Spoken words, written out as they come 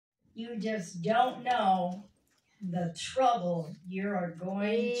You just don't know the trouble you are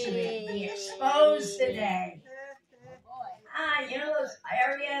going to be exposed today. You know those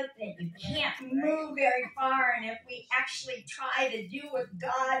areas that you can't move very far, and if we actually try to do what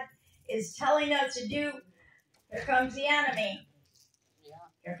God is telling us to do, here comes the enemy.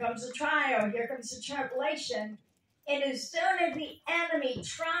 Here comes the trial. Here comes the tribulation. And as soon as the enemy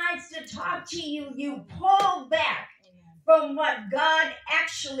tries to talk to you, you pull back from what God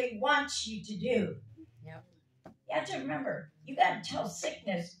actually wants you to do. Yep. You have to remember, you got to tell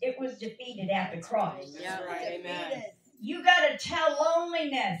sickness it was defeated at the cross. Yeah, right. Amen. You got to tell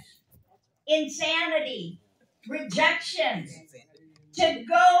loneliness, insanity, rejection, to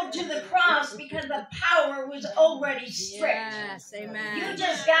go to the cross because the power was already stripped. Yes, amen. You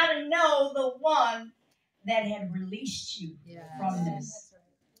just got to know the one that had released you from this.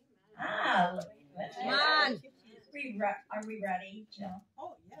 Look, come on. Are we ready, Jill?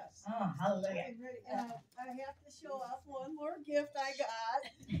 Oh, yes. Oh, hallelujah. I have to show off one more gift I got.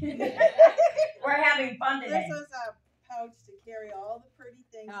 We're having fun today. This is a pouch to carry all the pretty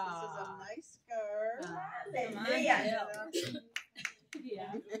things. This is a nice scarf. Hallelujah.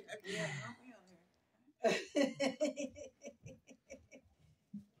 Yeah.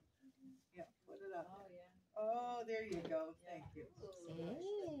 Yeah, put it up. Oh, yeah. Oh, there you go. Thank you.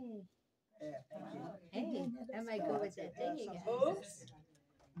 Yeah, thank you. Hey, that might go with that thing again. Oops.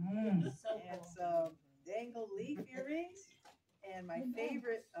 And some dangle leaf earrings. And my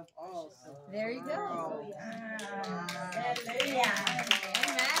favorite of all. So there you go. Hallelujah.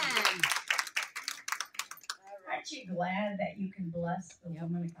 Amen. Aren't you glad that you can bless the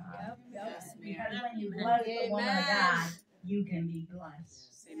woman of God? Yep. Because when you bless the woman of God, you can be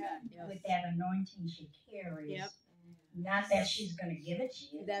blessed. Amen. With that anointing she carries. Yep. Not that she's going to give it to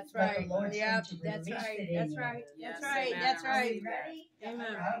you. That's right. But the Lord's going to That's release right. it in That's you. right. Yes, That's right. amen. That's Are right. you ready?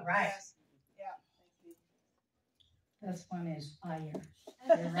 Amen. All right. Yeah, thank you. This one is fire.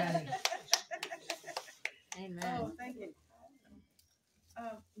 You're ready. Amen. Oh, thank you.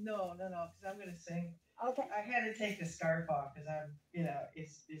 No, because I'm going to sing. Okay. I had to take the scarf off because I'm,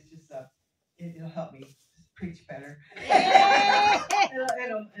 it's just it'll help me preach better.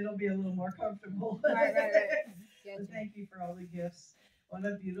 it'll be a little more comfortable. Right. But thank you for all the gifts. What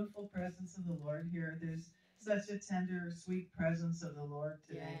a beautiful presence of the Lord here. There's such a tender, sweet presence of the Lord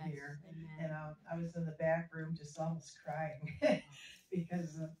today here. Amen. And I was in the back room just almost crying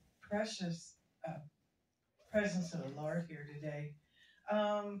because the precious presence of the Lord here today.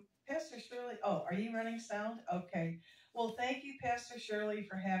 Pastor Shirley, are you running sound? Okay. Well, thank you, Pastor Shirley,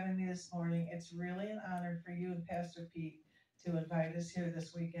 for having me this morning. It's really an honor for you and Pastor Pete to invite us here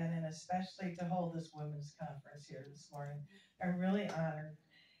this weekend, and especially to hold this women's conference here this morning. I'm really honored,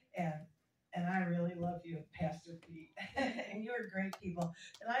 and I really love you, Pastor Pete, and you're great people.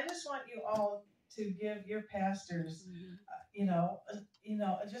 And I just want you all to give your pastors,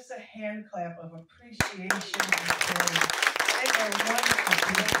 just a hand clap of appreciation and praise. They are wonderful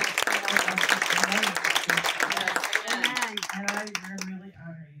people. And I really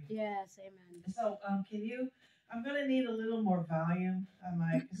honor you. Yes, amen. So, I'm going to need a little more volume on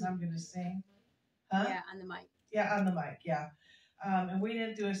my, because I'm going to sing. Huh? Yeah, on the mic. Yeah, on the mic, yeah. And we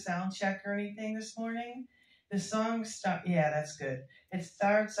didn't do a sound check or anything this morning. The song, that's good. It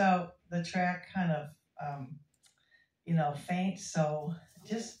starts out, the track kind of, faint. So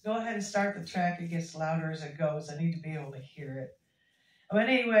just go ahead and start the track. It gets louder as it goes. I need to be able to hear it. But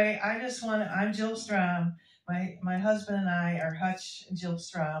anyway, I'm Jill Strahm. My husband and I are Hutch and Jill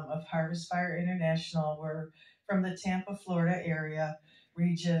Strahm of Harvest Fire International. We're from the Tampa, Florida area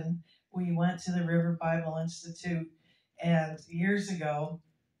region. We went to the River Bible Institute, and years ago,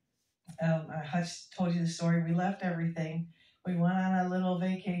 Hutch told you the story. We left everything. We went on a little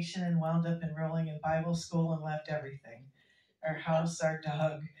vacation and wound up enrolling in Bible school and left everything. Our house, our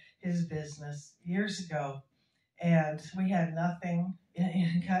dog, his business, years ago. And we had nothing.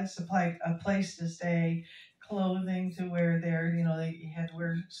 And God supplied a place to stay, clothing to wear there. You had to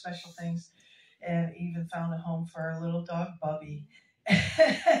wear special things. And even found a home for our little dog, Bubby. And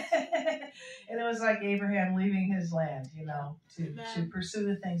it was like Abraham leaving his land, to pursue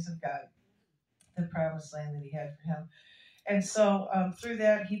the things of God, the promised land that he had for him. And so through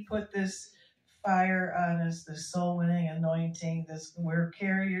that, he put this fire on us, the soul-winning anointing. We're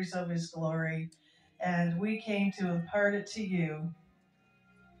carriers of his glory. And we came to impart it to you.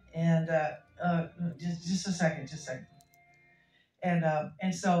 And just a second.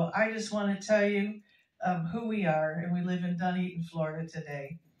 And so I just want to tell you who we are, and we live in Dunedin, Florida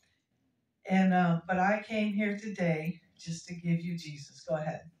today. And but I came here today just to give you Jesus. Go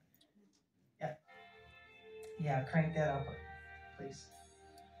ahead. Yeah, crank that up, please.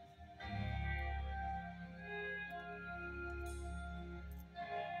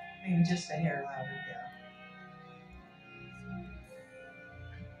 Maybe just a hair louder, yeah.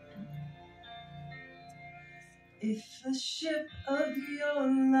 If the ship of your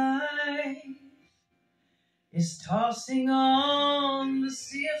life is tossing on the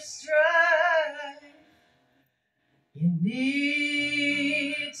sea of strife, you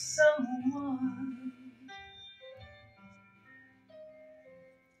need someone.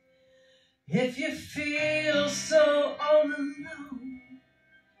 If you feel so all alone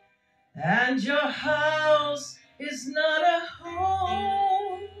and your house is not a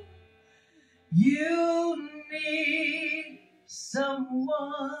home, you need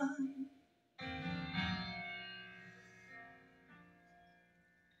someone.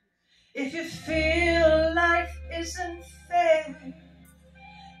 If you feel life isn't fair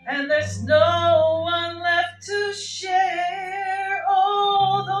and there's no one left to share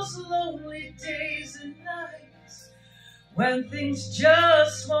all those lonely days and nights when things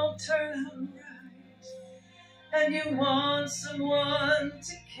just won't turn out right, and you want someone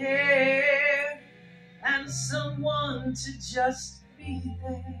to care and someone to just be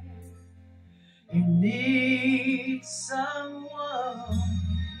there, you need someone.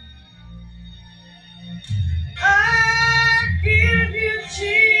 I give you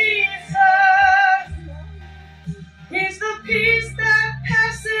Jesus. He's the peace that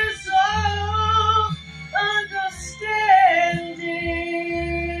passes all understanding.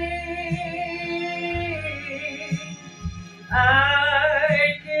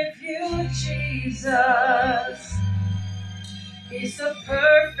 I give you Jesus. He's the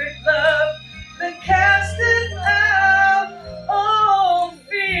perfect love that casteth out all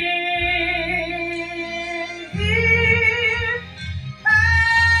fear.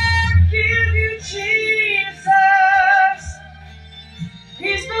 I give you Jesus.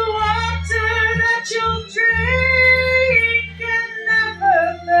 He's the water that you'll drink and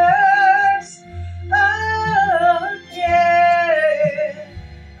never thirst again.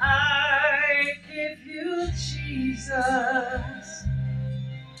 I give you Jesus,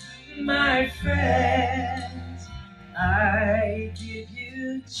 my friend. I give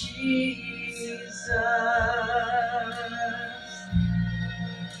you Jesus.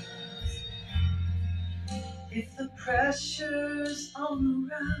 If the pressure's all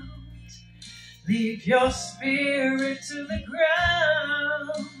around leave your spirit to the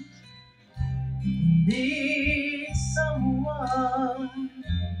ground, you need someone.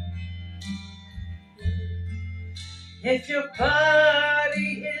 If your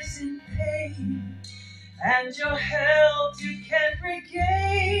body is in pain and your health you can't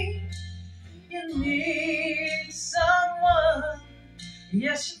regain, you need someone.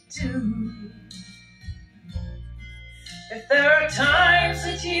 Yes, you do. If there are times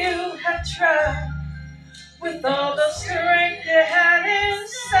that you have tried with all the strength you had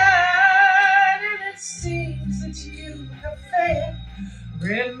inside, and it seems that you have failed,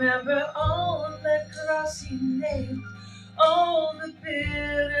 remember on that cross He nailed all the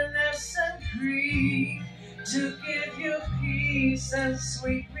bitterness and grief to give you peace and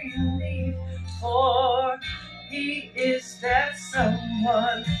sweet relief, for He is that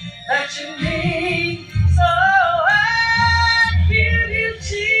someone that you need. So I give you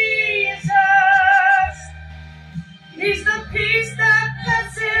Jesus. He's the peace that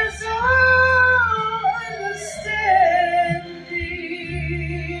passes all understanding.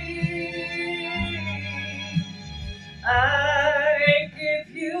 I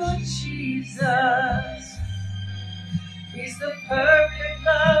give you Jesus. He's the perfect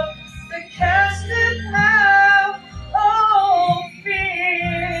love that casteth out all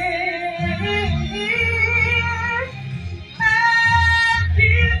fear. I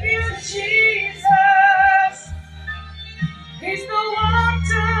give you Jesus. He's the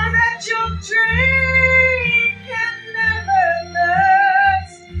water that you'll drink and never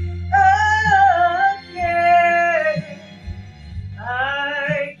thirst again.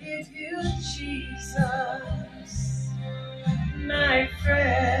 I give you Jesus, my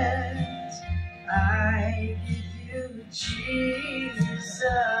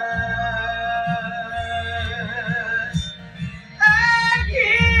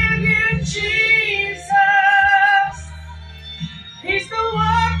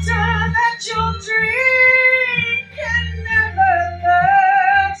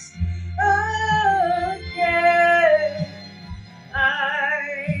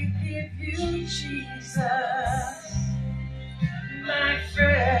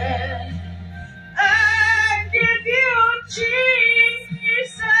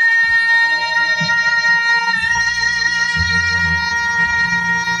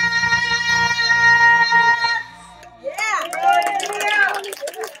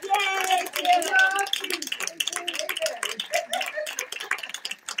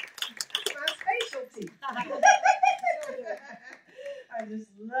just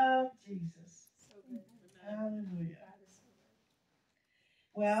love Jesus. Hallelujah.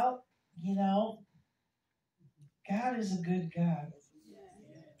 Well, you know, God is a good God.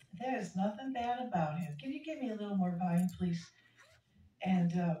 There is nothing bad about him. Can you give me a little more volume, please?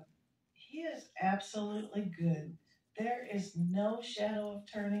 And he is absolutely good. There is no shadow of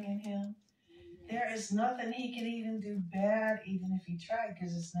turning in him. There is nothing he can even do bad, even if he tried,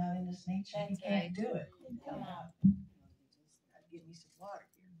 because it's not in his nature. He can't do it. Come on. Give me some water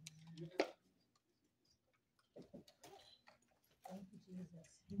here.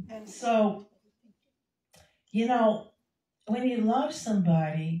 And so, you know, when you love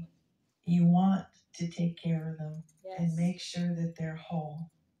somebody, you want to take care of them and make sure that they're whole.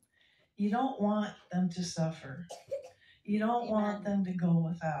 You don't want them to suffer. You don't want them to go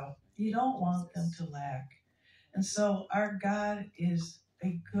without. You don't want them to lack. And so our God is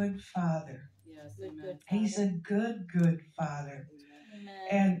a good Father. Yes, amen. He's a good, good Father. Amen.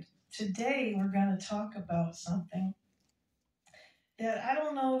 And today we're going to talk about something that I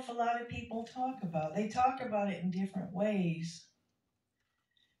don't know if a lot of people talk about. They talk about it in different ways,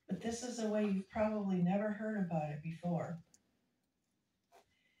 but this is a way you've probably never heard about it before.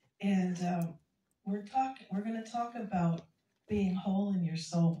 And we're going to talk about being whole in your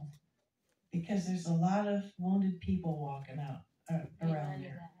soul, because there's a lot of wounded people walking out around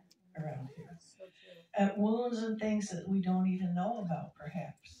here. Wounds and things that we don't even know about,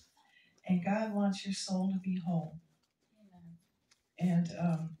 perhaps. And God wants your soul to be whole. And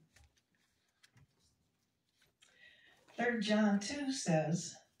 3 John 2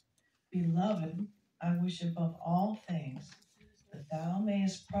 says, "Beloved, I wish above all things that thou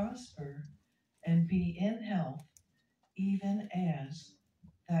mayest prosper and be in health, even as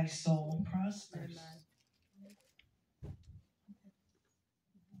thy soul prospers."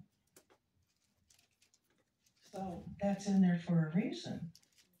 So that's in there for a reason.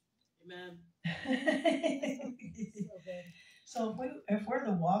 Amen. So if we're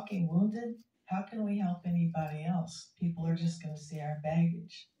the walking wounded, how can we help anybody else? People are just going to see our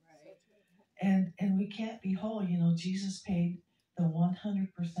baggage. Right. And we can't be whole. You know, Jesus paid the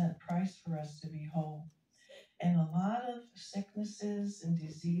 100% price for us to be whole. And a lot of sicknesses and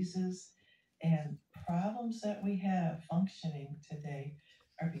diseases and problems that we have functioning today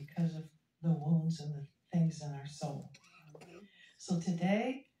are because of the wounds and the things in our soul. So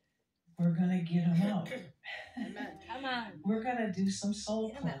today, we're going to get them out. Amen. Come on. We're going to do some soul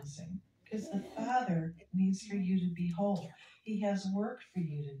cleansing, because the Father needs for you to be whole. He has work for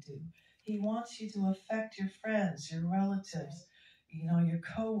you to do. He wants you to affect your friends, your relatives, you know, your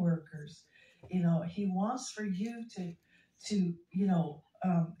co-workers. You know, he wants for you to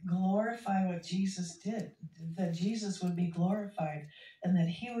glorify what Jesus did, that Jesus would be glorified, and that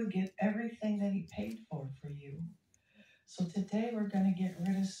he would get everything that he paid for you. So today we're going to get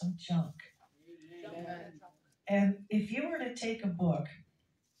rid of some junk. Amen. And if you were to take a book,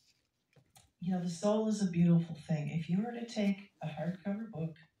 you know, the soul is a beautiful thing. If you were to take a hardcover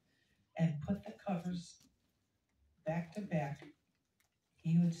book and put the covers back to back,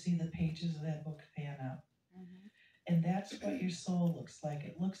 you would see the pages of that book fan out. Mm-hmm. And that's what your soul looks like.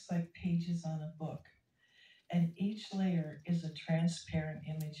 It looks like pages on a book. And each layer is a transparent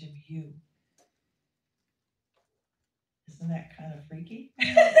image of you. Isn't that kind of freaky?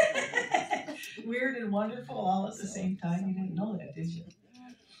 Weird and wonderful all at the same time. You didn't know that, did you?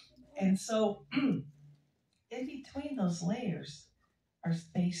 And so in between those layers are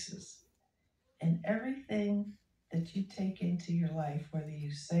spaces. And everything that you take into your life, whether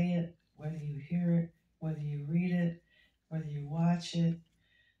you say it, whether you hear it, whether you read it, whether you watch it,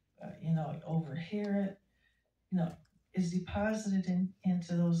 overhear it, is deposited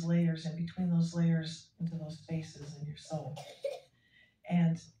into those layers, and between those layers, into those spaces in your soul.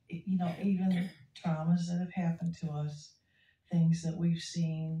 And, even traumas that have happened to us, things that we've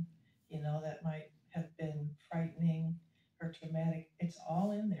seen, that might have been frightening or traumatic, it's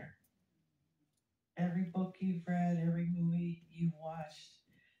all in there. Every book you've read, every movie you've watched,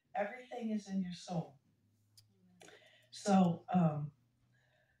 everything is in your soul. So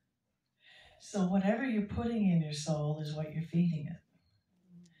whatever you're putting in your soul is what you're feeding it.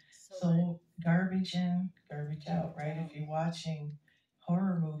 So garbage in, garbage out, right? If you're watching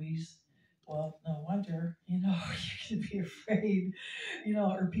horror movies, well, no wonder, you can be afraid,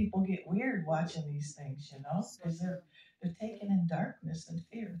 or people get weird watching these things, because they're taken in darkness and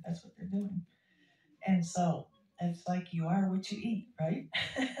fear. That's what they're doing. And so it's like you are what you eat, right?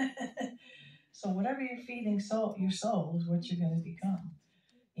 So whatever you're feeding your soul is what you're going to become.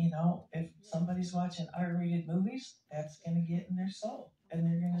 If somebody's watching R-rated movies, that's going to get in their soul, and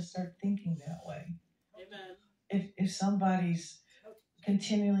they're going to start thinking that way. Amen. If somebody's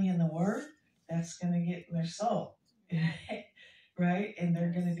continually in the Word, that's going to get in their soul, right? And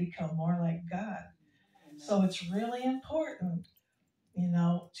they're going to become more like God. So it's really important,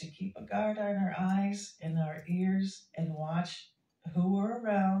 to keep a guard on our eyes and our ears and watch who we're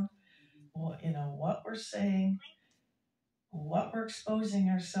around, what we're saying, what we're exposing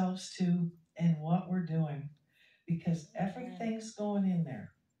ourselves to, and what we're doing. Because everything's going in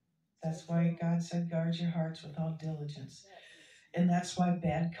there. That's why God said, guard your hearts with all diligence. And that's why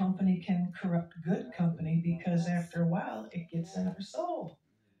bad company can corrupt good company, because after a while it gets in our soul.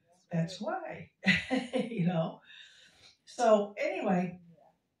 That's why, So anyway,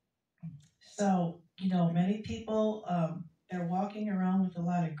 many people, they're walking around with a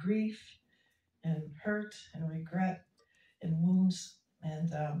lot of grief and hurt and regret and wounds.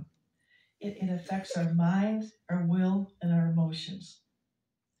 And it affects our mind, our will, and our emotions.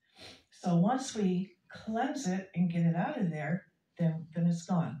 So once we cleanse it and get it out of there, then it's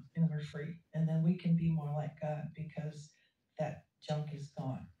gone and we're free. And then we can be more like God because that junk is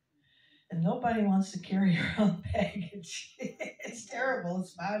gone. And nobody wants to carry around baggage. It's terrible.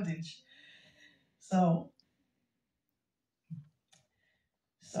 It's bondage. So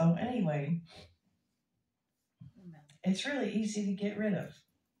anyway, it's really easy to get rid of.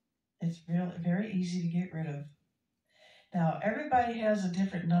 It's really very easy to get rid of. Now, everybody has a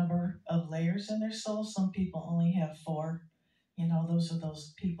different number of layers in their soul. Some people only have 4. Those are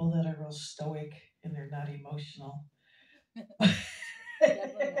those people that are real stoic and they're not emotional.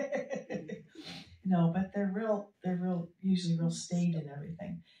 But they're usually real staid and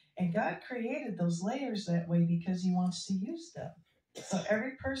everything. And God created those layers that way because He wants to use them. So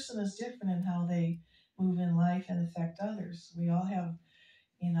every person is different in how they move in life and affect others. We all have,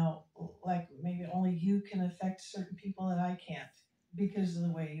 like maybe only you can affect certain people that I can't because of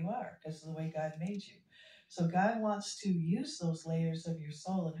the way you are, because of the way God made you. So God wants to use those layers of your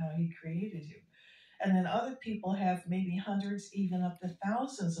soul and how He created you. And then other people have maybe hundreds, even up to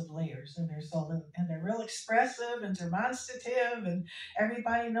thousands of layers in their soul. And they're real expressive and demonstrative, and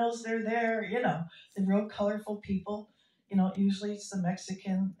everybody knows they're there. The real colorful people. Usually it's the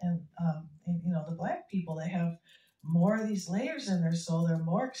Mexican and the Black people. They have more of these layers in their soul. They're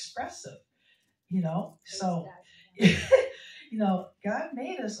more expressive. So, God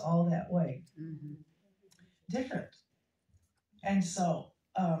made us all that way. Mm-hmm. Different. And so,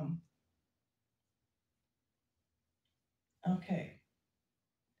 okay.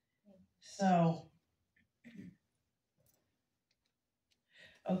 So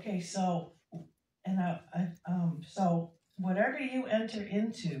so whatever you enter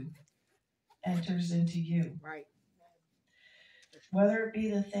into enters into you. Right. Whether it be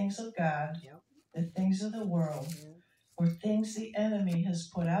the things of God, yep, the things of the world, yep, or things the enemy has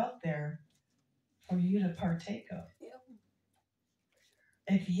put out there for you to partake of. Yep.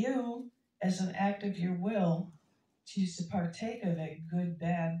 If you, as an act of your will, choose to partake of it, good,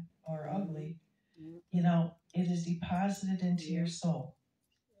 bad, or ugly, it is deposited into your soul.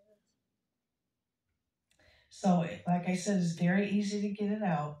 So, like I said, it's very easy to get it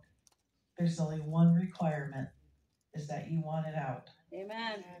out. There's only one requirement, is that you want it out.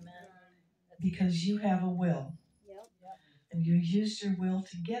 Amen. Because you have a will. Yep. And you use your will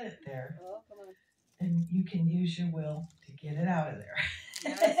to get it there. Oh, come on. And you can use your will to get it out of there.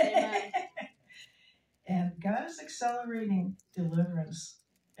 Yes, amen. And God is accelerating deliverance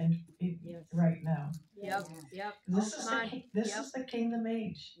yes, right now. Yep. This is the kingdom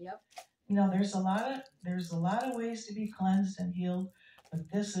age. Yep. There's a lot of ways to be cleansed and healed, but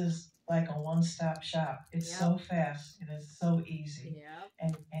this is like a one-stop shop. It's yep, so fast and it's so easy.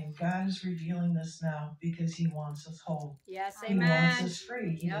 Yep. And God is revealing this now because He wants us whole. Yes, He amen. wants us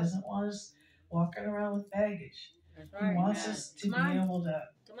free. He yep, doesn't want us walking around with baggage. That's right. He wants us to be able to,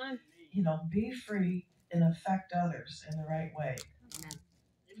 be free and affect others in the right way.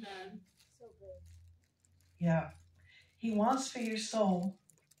 Amen. So good. Yeah. He wants for your soul.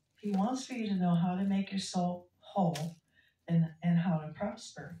 He wants for you to know how to make your soul whole and how to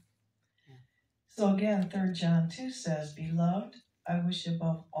prosper. Yeah. So again, 3 John 2 says, Beloved, I wish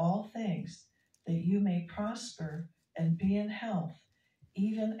above all things that you may prosper and be in health,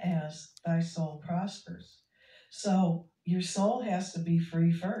 even as thy soul prospers. So your soul has to be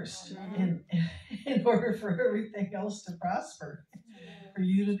free first in order for everything else to prosper, for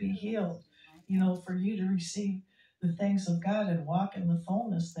you to be healed, for you to receive the things of God and walk in the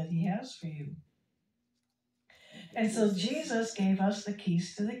fullness that He has for you. And so Jesus gave us the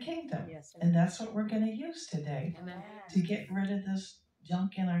keys to the kingdom. Yes, and that's what we're going to use today. Amen. To get rid of this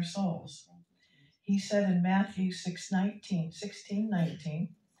junk in our souls. He said in Matthew 16:19,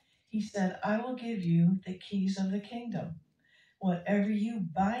 He said, I will give you the keys of the kingdom. Whatever you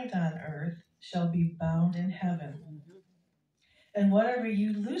bind on earth shall be bound in heaven, and whatever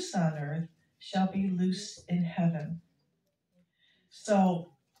you loose on earth shall be loosed in heaven.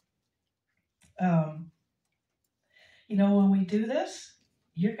 So, when we do this,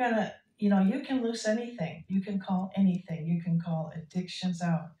 you're going to, you can loose anything. You can call anything. You can call addictions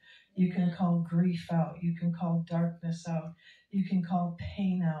out. You can call grief out. You can call darkness out. You can call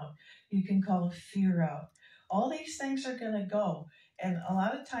pain out. You can call fear out. All these things are going to go. And a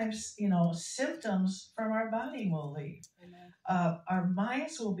lot of times, symptoms from our body will leave. Our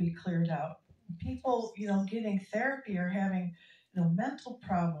minds will be cleared out. People, getting therapy or having, mental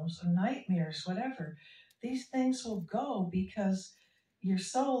problems or nightmares, whatever. These things will go because your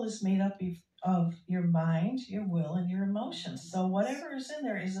soul is made up of your mind, your will, and your emotions. So whatever is in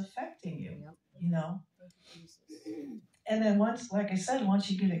there is affecting you, And then once, like I said, once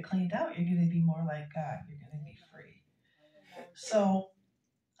you get it cleaned out, you're going to be more like God. You're going to be free. So,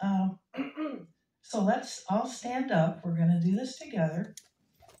 so let's all stand up. We're going to do this together.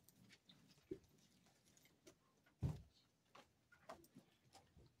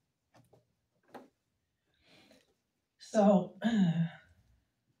 So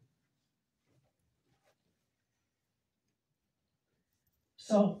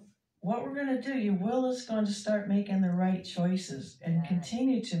what we're going to do, your will is going to start making the right choices and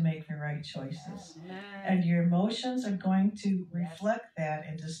continue to make the right choices. And your emotions are going to reflect that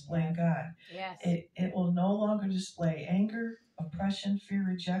and display God. It will no longer display anger, oppression, fear,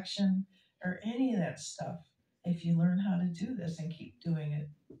 rejection, or any of that stuff if you learn how to do this and keep doing it.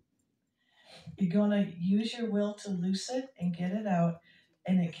 You're going to use your will to loose it and get it out,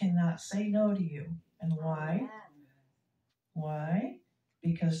 and it cannot say no to you. And why? Why?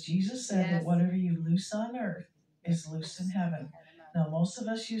 Because Jesus said that whatever you loose on earth is loose in heaven. Now, most of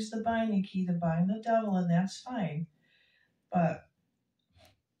us use the binding key to bind the devil, and that's fine. But,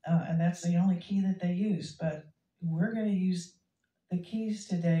 and that's the only key that they use. But we're going to use the keys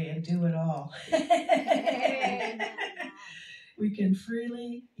today and do it all. We can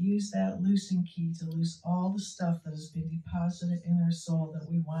freely use that loosing key to loose all the stuff that has been deposited in our soul that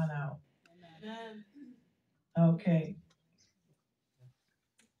we want out. Okay.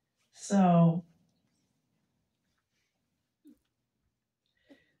 So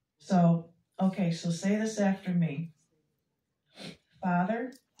say this after me.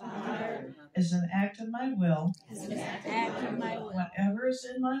 Father, as an act of my will, whatever is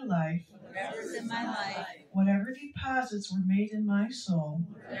in my life, whatever deposits were made in my soul,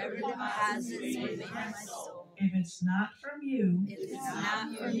 if it's not from you,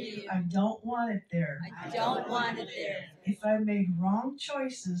 I don't want it there. If I made wrong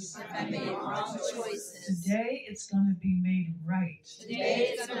choices, today it's going to be made right.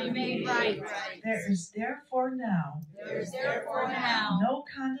 There is therefore now no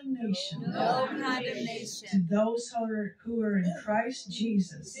condemnation to those who are in Christ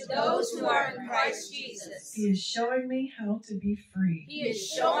Jesus. He is showing me how to be free.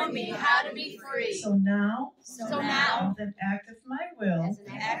 So now, with an act of my will,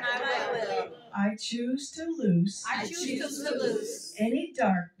 I choose to loose any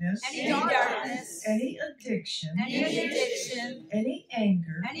darkness, any addiction, any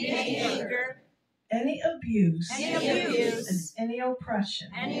anger, any abuse, and any oppression.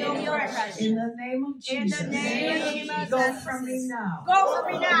 In the name of Jesus, go from me now. Go.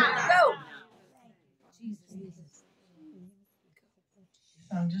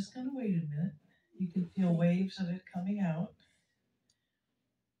 So I'm just going to wait a minute. You can feel waves of it coming out.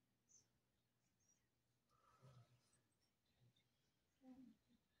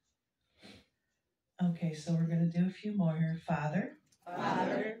 Okay, so we're going to do a few more here. Father,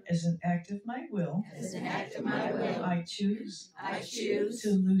 as an act of my will, I choose to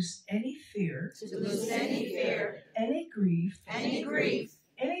loose any fear, any grief,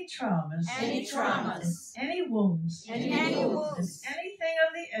 any traumas, any wounds, and anything of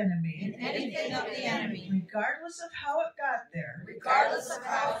the enemy, regardless of how it got there,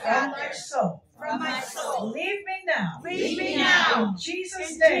 from my soul. Leave me now. In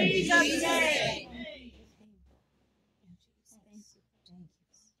Jesus' name.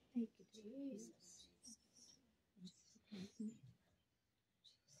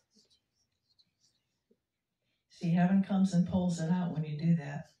 See, heaven comes and pulls it out when you do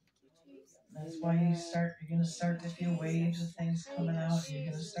that. That's why you're going to start to feel waves of things coming out. You're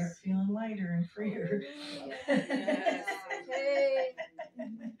going to start feeling lighter and freer.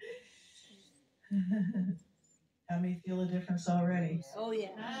 How many feel a difference already? Oh, yeah.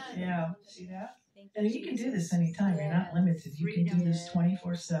 Yeah, see that? And you can do this anytime. You're not limited. You can do this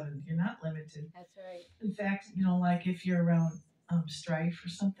 24/7. You're not limited. That's right. In fact, like if you're around strife or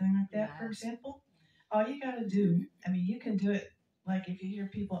something like that, for example, all you got to do, I mean, you can do it. Like if you hear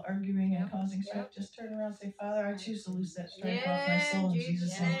people arguing and causing strife, just turn around and say, Father, I choose to loose that strife off my soul in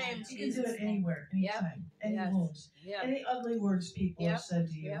Jesus' name. You can do it anywhere, anytime, any wounds, any ugly words people have said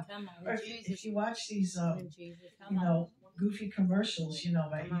to you. Or if you watch these, goofy commercials,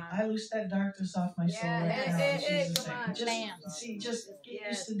 I loose that darkness off my soul right now in Jesus' name. Just get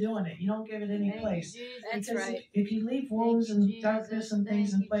used to doing it. You don't give it any place. Because if you leave wounds and darkness and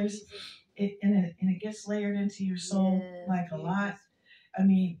things in place, it gets layered into your soul like a lot. I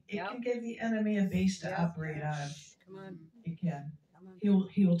mean, it can give the enemy a base to operate out of. Come on. It can.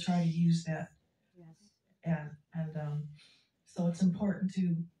 He will try to use that. And so it's important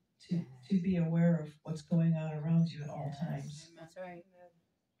to be aware of what's going on around you at all times. That's right.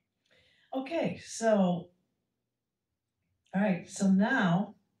 Okay, so all right, so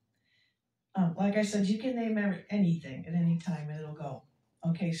now, like I said, you can name anything at any time and it'll go.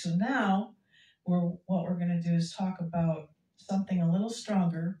 Okay, so now what we're going to do is talk about something a little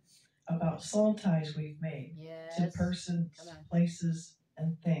stronger about soul ties we've made to persons, places,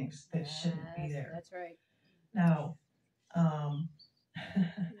 and things that shouldn't be there. That's right. Now,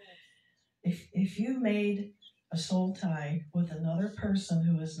 if you made a soul tie with another person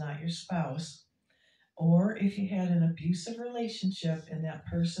who is not your spouse, or if you had an abusive relationship and that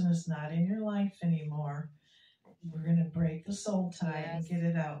person is not in your life anymore, we're going to break the soul tie and get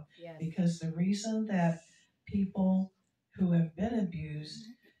it out. Because the reason that people who have been abused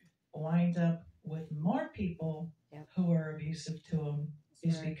wind up with more people who are abusive to them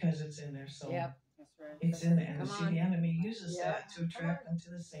is because it's in their soul. It's in there. And see, the enemy uses that to attract them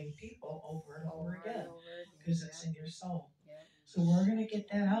to the same people over and over again because it's in your soul. So we're going to get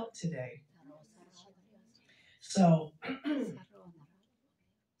that out today. So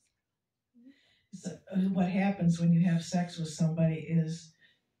what happens when you have sex with somebody is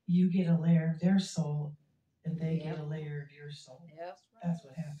you get a layer of their soul and they get a layer of your soul. That's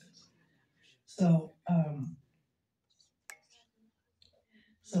what happens. So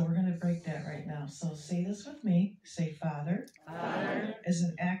we're going to break that right now. So say this with me. Say, Father, as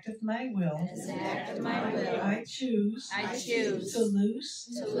an act of my will, I choose to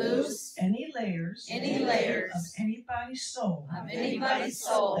loose any layers of anybody's soul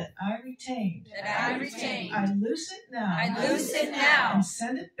that I retained. I loose it now and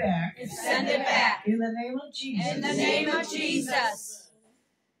send it back in the name of Jesus.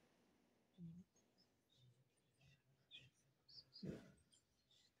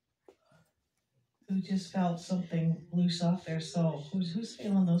 Who just felt something loose off their soul? Who's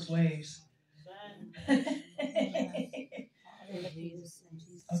feeling those waves?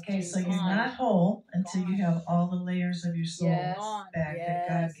 Okay, so you're not whole until you have all the layers of your soul back that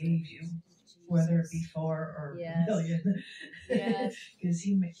God gave you, whether it be 4 or a million, because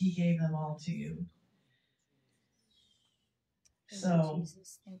He gave them all to you. So,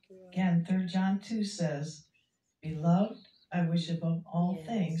 again, 3 John 2 says, Beloved, I wish above all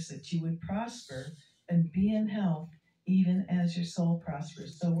things that you would prosper and be in health, even as your soul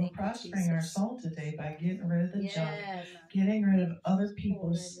prospers. So we're prospering our soul today by getting rid of the junk, getting rid of other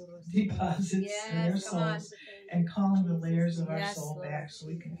people's deposits in their souls, and calling the layers of our soul back so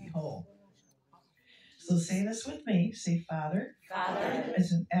we can be whole. So say this with me. Say, Father,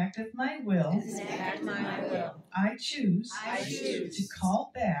 as an act of my will, I choose to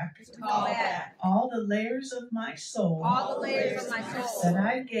call back all the layers of my soul that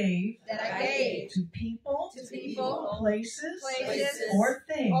I gave to people, places, or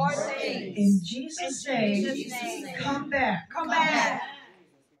things. In Jesus' name, come back.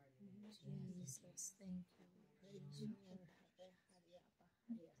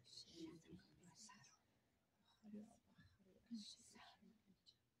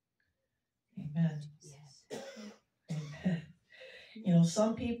 Amen. Amen.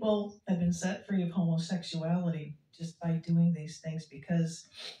 Some people have been set free of homosexuality just by doing these things because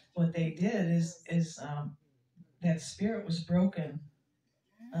what they did is that spirit was broken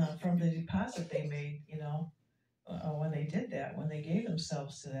from the deposit they made, when they did that, when they gave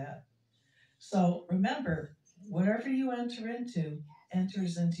themselves to that. So remember, whatever you enter into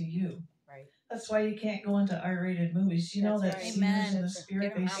enters into you. Right. That's why you can't go into R-rated movies. You know that seers in the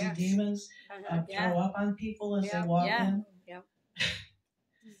spirit, they see demons throw up on people as they walk in.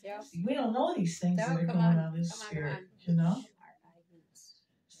 See, we don't know these things that are going on in the spirit,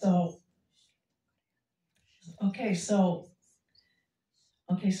 So,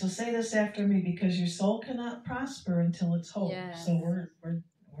 so say this after me, because your soul cannot prosper until it's whole. Yes. So we're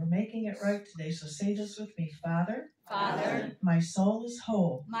We're making it right today, so say this with me. Father, Father, my soul is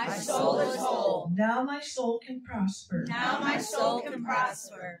whole. my soul is whole. Now my soul can prosper. Now my soul can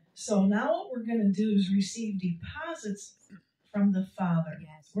prosper. So now what we're going to do is receive deposits from the Father.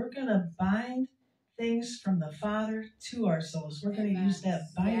 Yes. We're going to bind things from the Father to our souls. We're going to use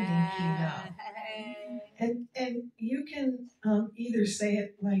that binding key now. And you can either say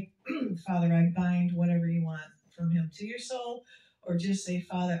it like, Father, I bind whatever you want from him to your soul, or just say,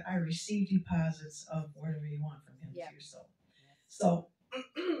 Father, I receive deposits of whatever you want from him to your soul. So,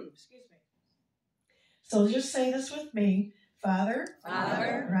 excuse me. So just say this with me. Father,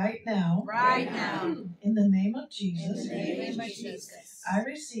 Father, right now, in the name of Jesus, I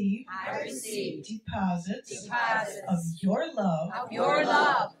receive deposits of your love,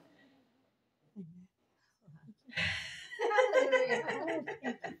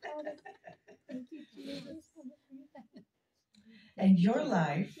 and your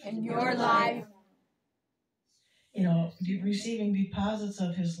life, you know, receiving deposits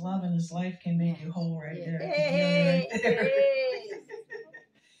of his love and his life can make you whole right there. Right there.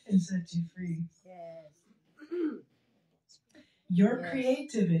 And set you free. Your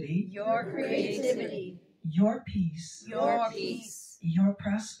creativity, your peace, your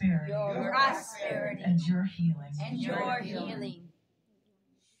prosperity, and your healing.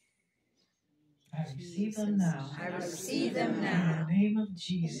 I receive them now. In the name of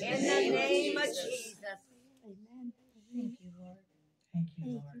Jesus. Thank you, Lord. Thank you,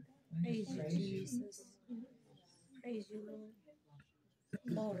 Lord. Praise you, Jesus. Praise you, Lord.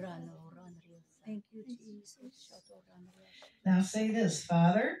 Thank you, Jesus. Now say this,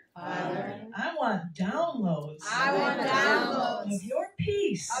 Father. I want downloads.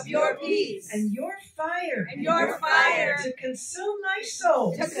 Of your peace. And your fire. To consume my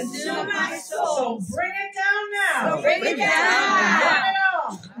soul. So bring it down now.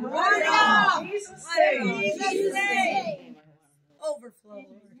 Run it all. In Jesus' name. Overflow, Lord.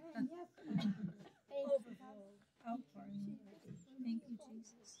 Overflow. Outpouring. Thank you,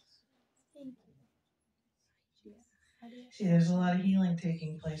 Jesus. Thank you. See, there's a lot of healing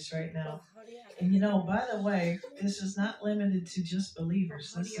taking place right now. And you know, by the way, this is not limited to just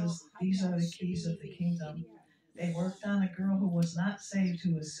believers. These are the keys of the kingdom. They worked on a girl who was not saved,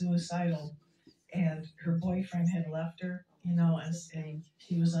 who was suicidal, and her boyfriend had left her, you know, and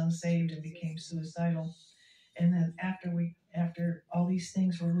she was unsaved and became suicidal. And then after all these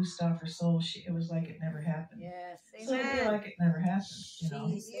things were loosed off her soul, it was like it never happened. So it'd be like it never happened, you know.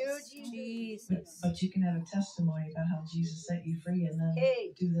 But you can have a testimony about how Jesus set you free, and then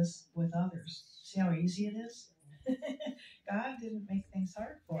do this with others. See how easy it is? God didn't make things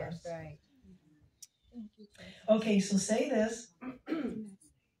hard for us. That's right. Okay, so say this.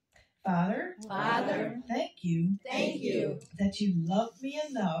 Father, thank you that you love me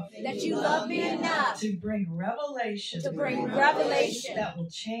enough to bring revelation that will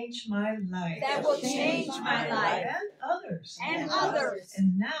change my life and others.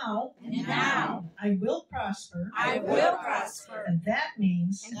 And now I will prosper. And that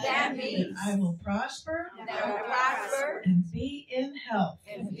means that I will prosper and be in health.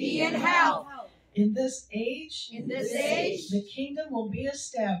 In this age, the kingdom will be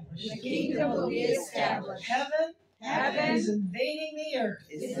established. Heaven is invading the earth.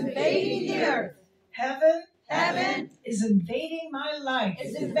 Heaven is invading my life.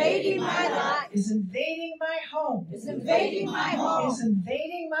 Is invading my home. Is invading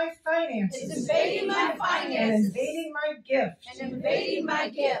my finances. And invading my gifts. And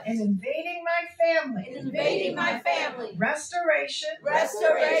invading my family. Restoration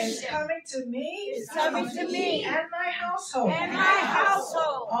is coming to me. And my household.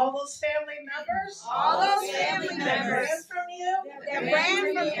 All those family members. That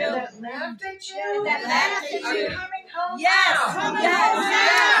ran from you. That laughed at you. Are coming home now. Coming home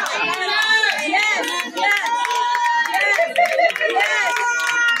now.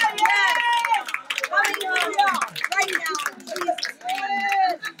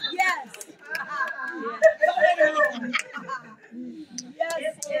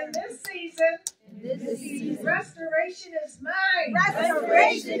 In this season, restoration is mine. I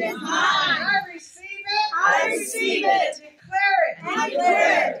receive it. Declare it.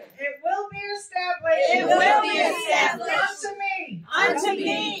 It will be established. Unto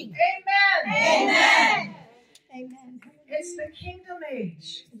me. Amen. It's the kingdom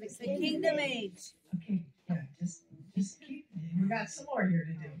age. Okay, yeah, just keep. We got some more here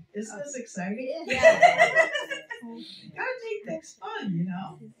to do. Isn't this exciting? God made things fun, you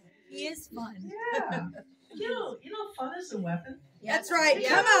know. He is fun. Yeah. You know, fun is a weapon. That's right.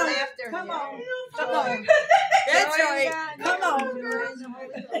 Yeah. Come on. You know, That's right. Come on. What is it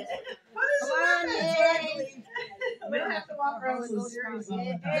with that? We don't have to walk around so serious all the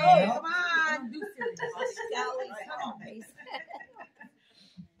time. Hey, you know? come on. Come on, please.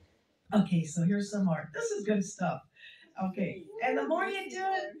 Okay, so here's some more. This is good stuff. Okay, and the more you do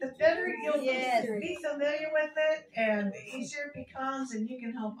it, the better you'll be familiar with it, and the easier it becomes, and you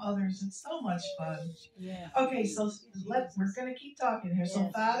can help others. It's so much fun. Yeah. Okay, so we're going to keep talking here.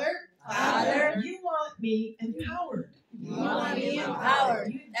 So, Father, you want me empowered. You want me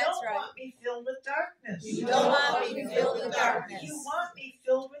empowered. You That's don't right. want me filled with darkness. You don't want me filled with darkness. You want me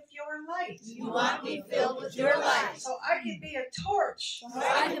filled with your light. You want me filled with your light. So I can be a torch. So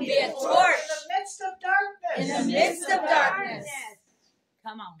I can be a torch in the midst of darkness. in the midst of darkness.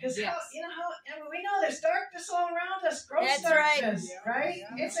 Come on. Because Yes. we know there's darkness all around us. Gross That's darkness, right?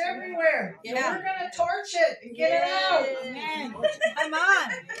 It's everywhere. Yeah. So we're going to torch it and get it out. Amen. Come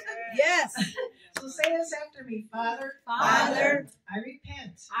on. Yes. So say this after me. Father, Father, I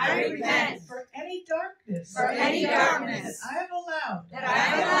repent. I repent for any darkness. for any darkness that I have allowed. that I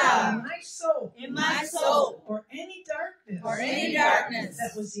have allowed in my soul. in my soul. Or any darkness. Or any darkness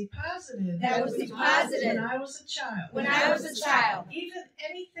that was deposited. that was deposited when I was a child. when I was a child. Even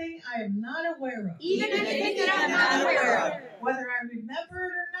anything I am not aware of. Even anything that I'm not aware of. Whether I remember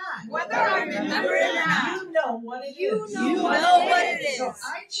it or not. Whether I remember it or not. You know what it is. You know what it is. So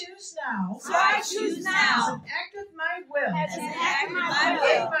I choose now. So I choose As now. an act of my will. As an act of my In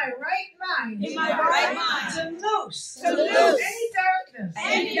will. my right mind. In my right mind. To loose. To loose. Any darkness.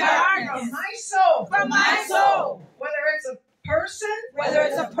 Any darkness. From my soul. From my soul. Whether it's a person. Whether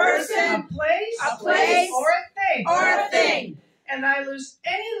it's a person, a place. or a thing. or a thing. And I lose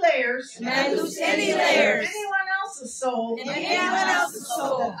any layers. And I lose any layers. Anyone else's soul. In anyone else's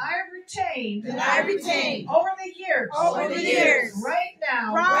soul. That I retained. Over the years. Over the years. Right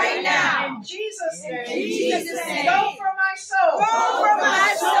now. Right now. In Jesus' name. In Jesus' name. Go for my soul. Go for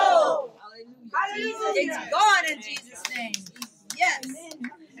my soul. Hallelujah. It's gone in Jesus' name. Yes.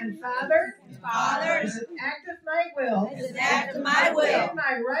 And Father, Father, as an act of my will, as an act of my will, in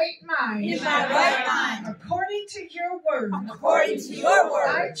my right mind, in my right mind, according to your word, according to your word,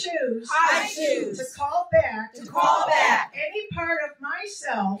 I choose to call back any part of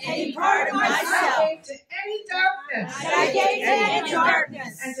myself, any part of myself I gave to any darkness, that I gave to any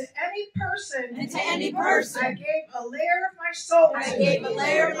darkness, and to any person, I gave a layer of my soul I to, gave a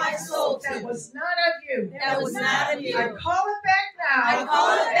layer of my soul that to, was not of you. that was not of you. I call it back now. I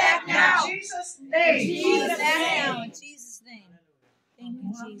call it back now. In Jesus' In name. Jesus' name. In Jesus' name. Thank you,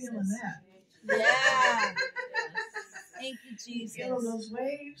 I'm feeling Jesus. that. Yeah. Thank you, Jesus. Feeling those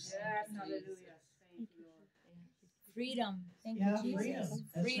waves? Yes, hallelujah. Thank you, Lord. Freedom. Thank Yeah, you, freedom. Jesus.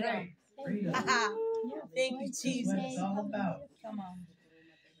 That's Freedom. right. Freedom. Thank you, That's Jesus. what it's all about. Come on.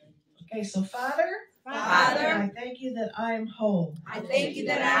 Okay, so Father, Father, I thank you that I am whole. I thank you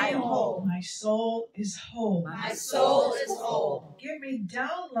that I am whole. My soul is whole. My soul is whole. Give me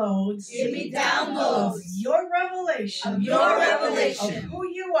downloads. Give me downloads of your revelation. of your revelation of who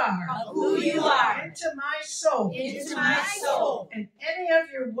you are. of who you are Into my soul. into my soul. And any of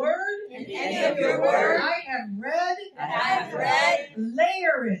your word. And any of your word I have read. that I have read,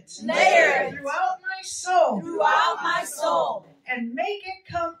 Layer it. Layer it. Throughout my soul. throughout my soul, And make it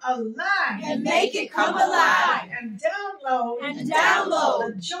come alive. and make it come alive, And download. and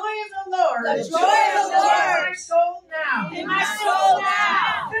download The joy of the Lord. the joy of the Lord In my soul now. in my soul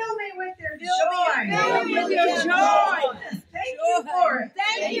now. Fill me with your joy. Fill me with your joy. Thank you for it.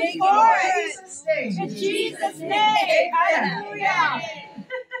 Thank you for In it. Jesus' name. In Jesus' name. Hallelujah.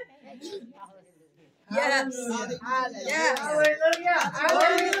 Yes. Hallelujah. Yes. Hallelujah.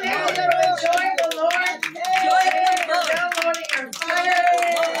 Hallelujah. Thank you for the joy of the Lord. Joy of Thank you the for Lord. downloading your fire,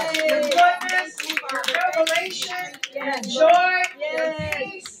 your goodness, your revelation, your joy, your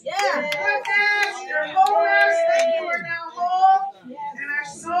peace, your goodness, your wholeness. Thank you. We're now whole, and our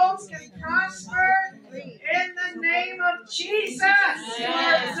souls can prosper in the name of Jesus. You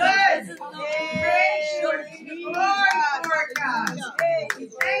are good. Praise you and give you glory for it, God. Thank you,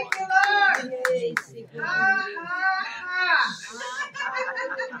 Lord. Ha, ha, ha.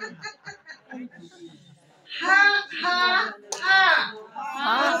 Ha, ha, ha.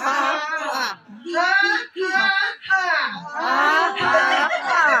 Ha, ha, ha. Ha, ha, ha. Ha, ha,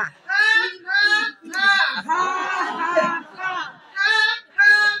 ha. Ha, ha, ha. Ha,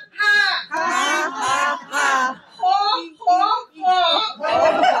 ha, ha. Ha, ha, ha. Ho, ho, ho.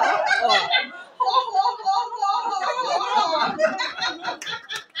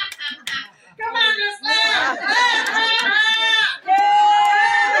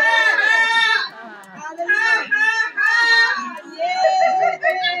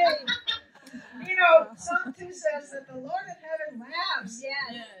 says that the Lord in heaven laughs.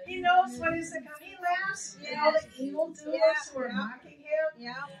 Yes. He knows what is to come. He laughs at all the evildoers who are mocking him.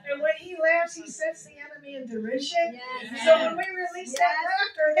 Yeah. And when he laughs, he sets the enemy in derision. Yes. So when we release that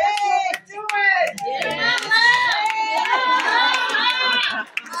laughter, that's what we're doing. Yes.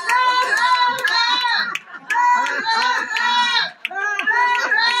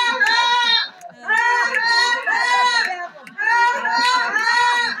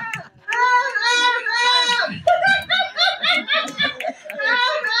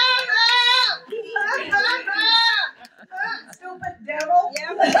 Stupid devil.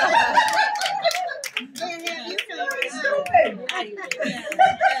 Stupid.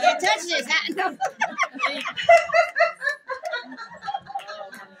 Can't touch this. No.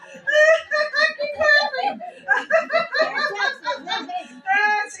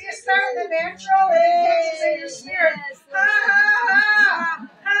 So you start in the natural and it catches in your spirit.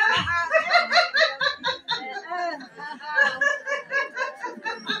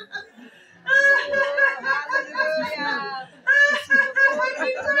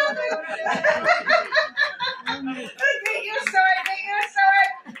 Get used to it. Get used to it.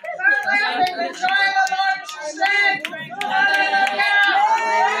 Start laughing. The joy of the Lord is your strength.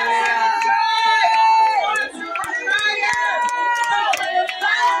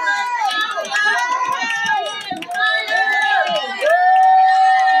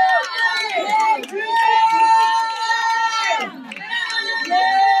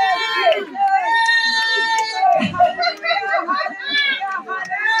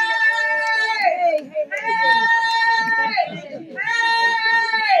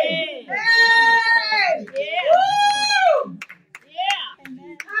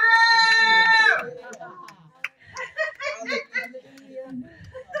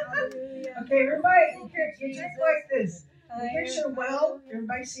 Okay, everybody, you drink like this. Here's your well.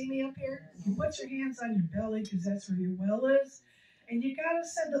 Everybody see me up here? You put your hands on your belly because that's where your well is. And you got to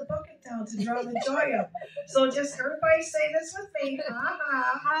send the bucket down to draw the joy up. So just everybody say this with me. Ha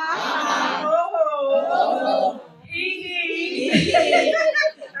ha. Ha ho ho. Hee hee.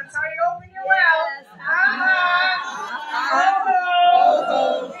 That's how you open your well. Ha ha. Ho ho.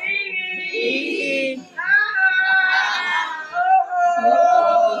 Hee hee. Ha ha. Ho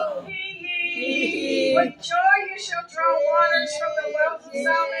ho. Hee hee. With joy you shall draw waters from the wells of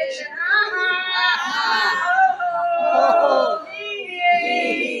salvation. Ha ha. Ho ho.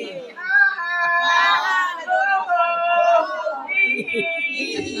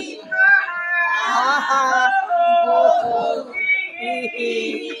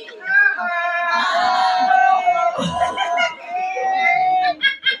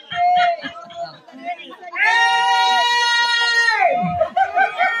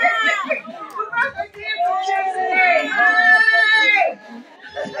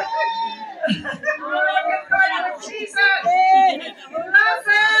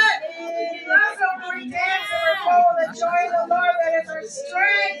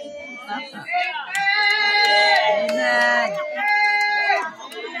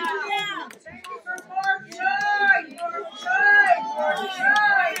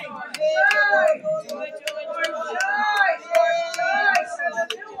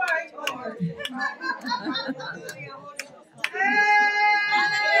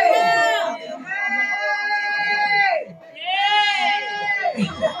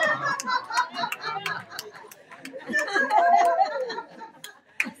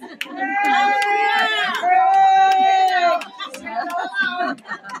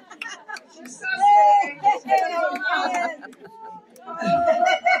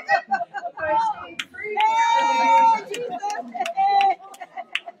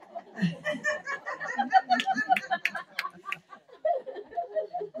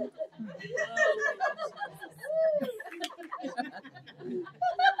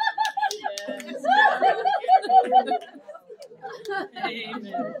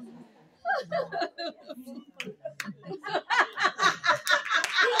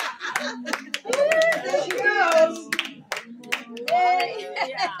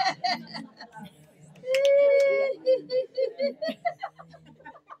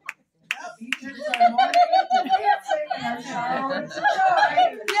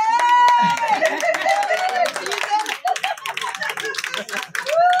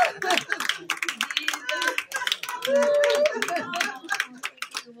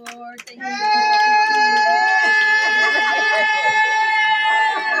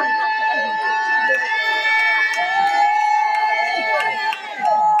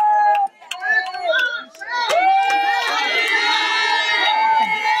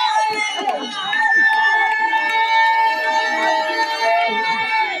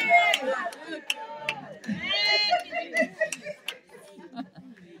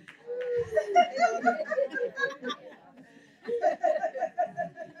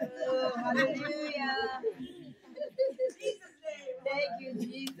 you,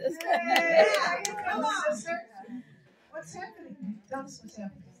 Jesus. Hey, how you doing, sister? What's happening? Tell us what's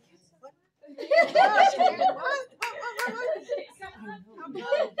happening. What happened?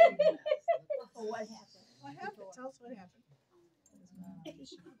 What happened? Tell us what happened.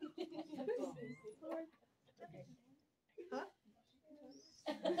 Huh?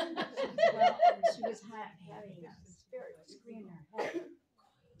 Well, she was having a spirit scream in her head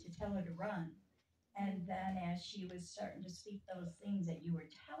to tell her to run. And then as she was starting to speak those things that you were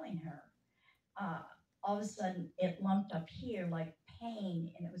telling her, all of a sudden it lumped up here like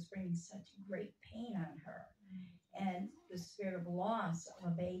pain, and it was bringing such great pain on her. And the spirit of loss of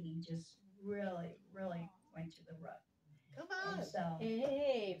a baby just really, really went to the root. Come And on. so,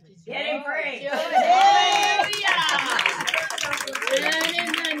 Hey, getting free.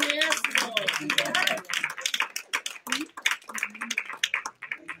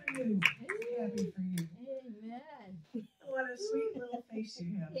 Happy for you. Amen. What a sweet little face you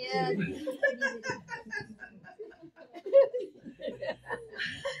have. Yes.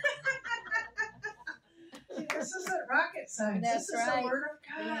 See, this isn't rocket science. That's this is right. the Word of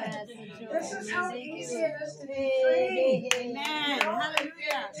God. Yes, This is how thank easy you. it is to be free. Amen. You know,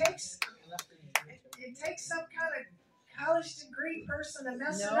 Hallelujah. it takes some kind of college degree person to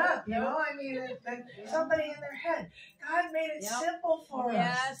mess it No, up. You no. know, I mean, somebody in their head. God made it Yep. simple for us.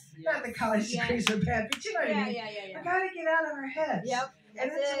 Yes. Not that college degrees are bad, but you know what I mean. Yeah. We got to get out of our heads. Yep.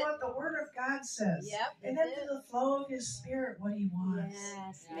 And That's into it. what the Word of God says. Yep. And That's into it. the flow of His Spirit, what He wants.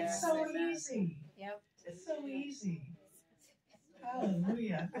 Yes. It's so easy. Yep. It's so easy.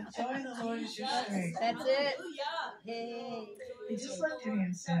 Hallelujah. The joy of the Lord is your strength. That's it. Hey. You just lift your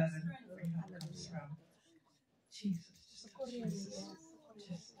hands to heaven where your help comes from. Jesus, just touch Jesus.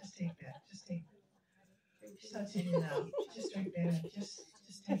 Just take that. Just take that. Just touch it now. Just right there. Just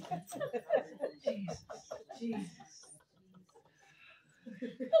take that. Jesus. Jesus.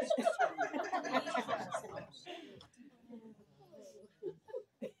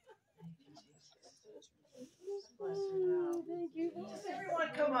 Bless her now. Just everyone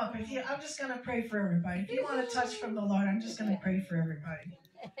come up. I'm just going to pray for everybody. If you want a touch from the Lord, I'm just going to pray for everybody.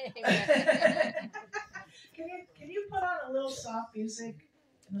 Can you put on a little soft music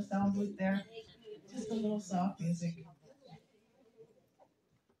in the sound booth there? Just a little soft music.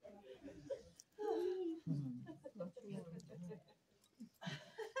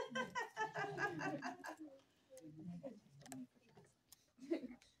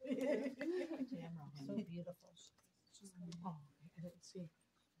 So beautiful. Oh, I didn't see.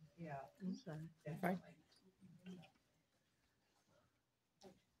 Yeah. Right.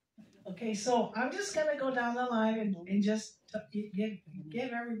 Okay, so I'm just going to go down the line and just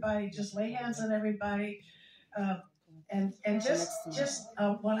give everybody, just lay hands on everybody. And just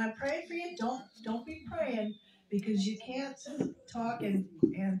when I pray for you, don't be praying because you can't talk and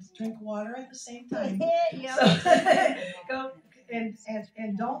drink water at the same time. So go and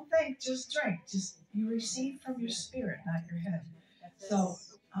don't think, just drink. Just you receive from your spirit, not your head. So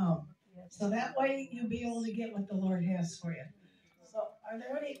that way you'll be able to get what the Lord has for you. So are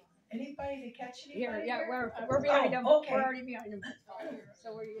there anybody to catch anybody? Yeah, we're behind them. Okay. We're already behind them.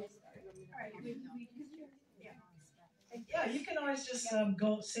 So we're Yeah, you can always just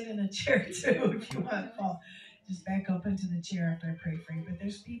go sit in a chair too if you want, Paul. Just back up into the chair after I pray for you. But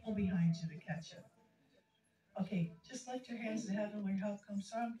there's people behind you to catch you. Okay, just lift your hands to heaven where your help comes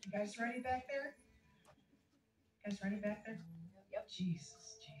from. You guys ready back there? You guys ready back there? Yep.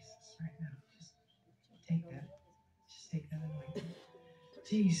 Jesus, right now. Just take that. Just take that away.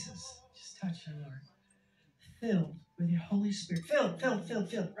 Jesus, just touch her, Lord. Filled with your Holy Spirit. Filled.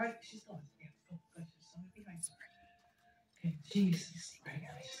 Right? She's going. Yeah, go. She's somebody behind her. Okay, Jesus, right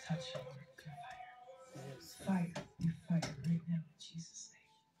now, just touch her, Lord. Fire, your fire right now, in Jesus' name.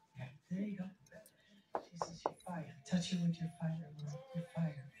 Yeah, there you go. Jesus, your fire. Touch her with your fire, Lord. Your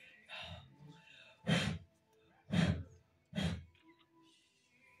fire.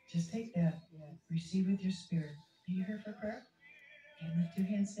 Just take that. Receive with your spirit. Are you here for prayer? Okay, lift your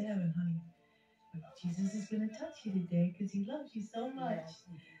hands to heaven, honey. Jesus is going to touch you today because He loves you so much.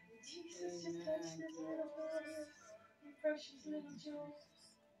 Jesus, just touch this little girl here. Your precious little Joe.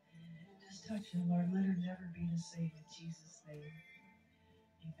 Just touch her, Lord. Let her never be the same in Jesus' name.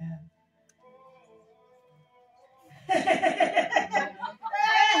 Amen.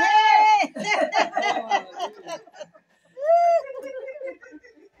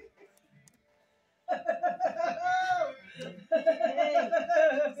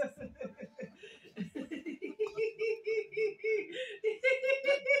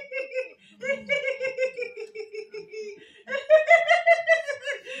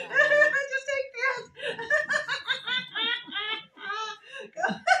 Just take that.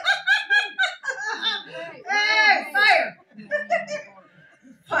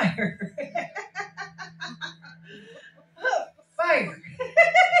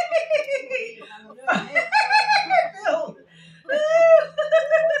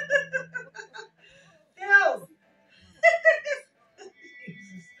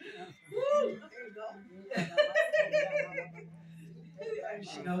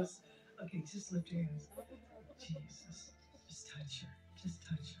 Just lift your hands. Jesus. Just touch her. Just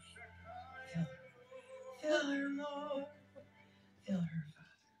touch her. Fill her, Lord. Fill her,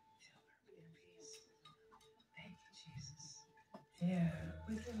 Father. Fill her with your peace. Thank you, Jesus. Yeah,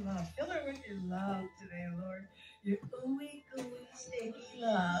 with your love. Fill her with your love today, Lord. Your ooey gooey sticky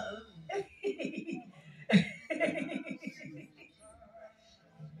love.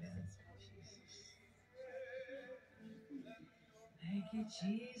 Thank you,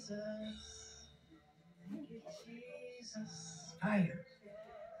 Jesus. Thank you, Jesus. Fire.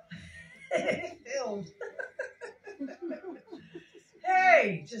 Filled.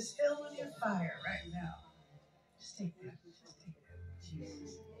 Hey, just fill with your fire right now. Just take that. Just take that.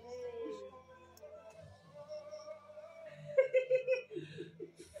 Jesus.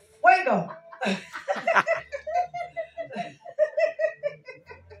 Fuego.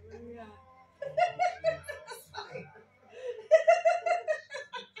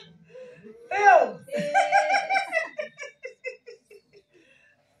 Filled.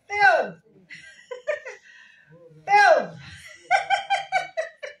 Filled. Filled.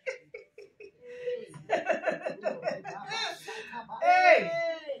 Hey.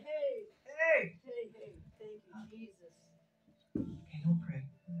 Hey. Thank you, Jesus. Okay, don't pray.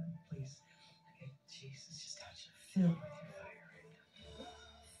 Please. Okay, Jesus, just touch her. Fill with your fire right now.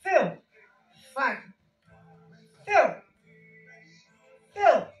 Fill. Fire. Fill.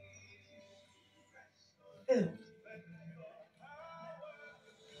 Fill. Fill.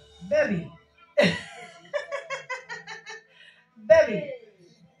 Baby. Baby.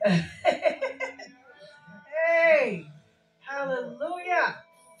 Hey. Hallelujah.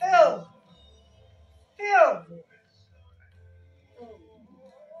 Fill. Fill.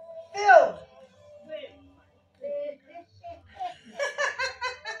 Fill.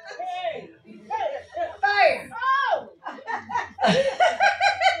 Fire.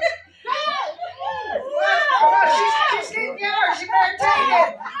 Well, she's getting yours. She better take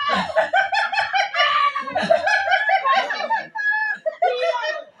it.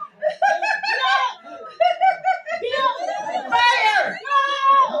 Fire!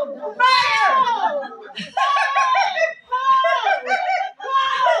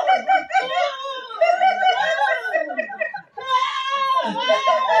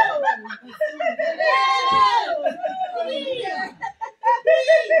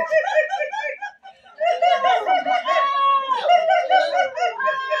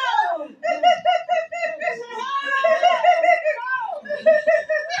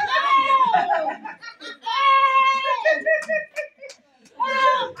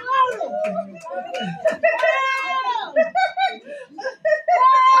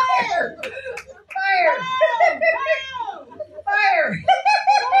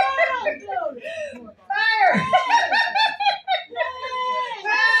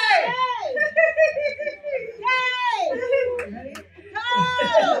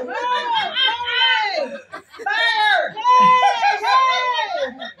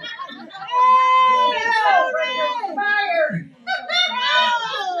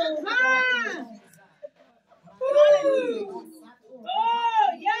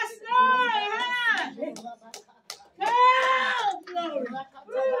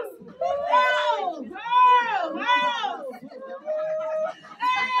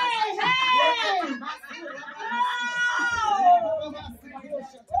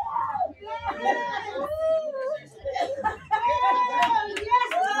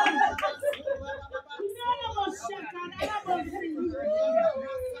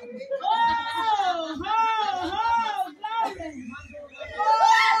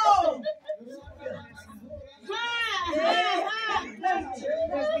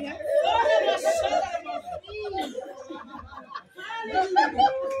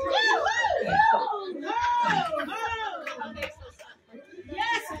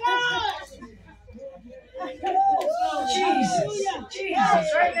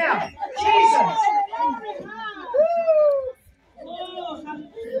 Jesus, right now. Jesus.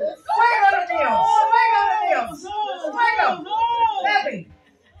 Fuego de Dios. Fuego de Dios. Fuego. Levy.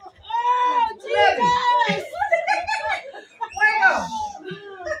 Levy. Fuego.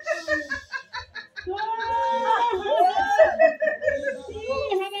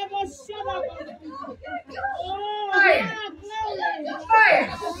 Fire. Fire.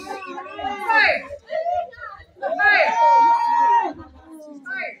 Fire. Fire.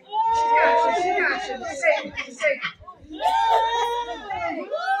 Fire.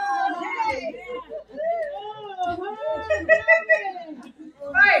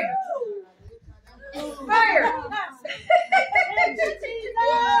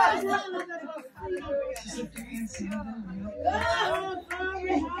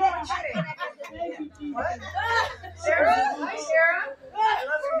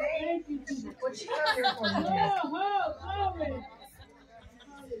 here for you, Dad.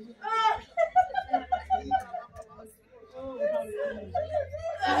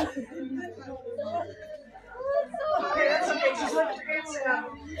 Okay, that's okay. Just lift your hands down.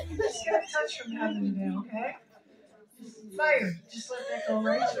 Just get a touch from heaven today, okay? Fire. Just let that go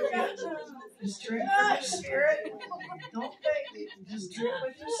right through you. Just drink from your spirit. Don't think. Just drink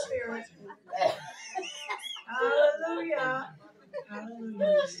with your spirit. Hallelujah.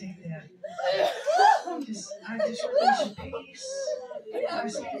 Hallelujah. Just take that. I just release your peace. I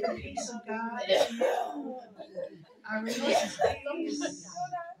speak the peace of God to you. I release his peace.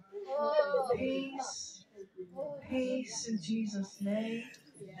 Peace. Peace in Jesus' name.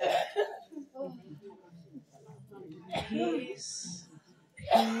 Peace.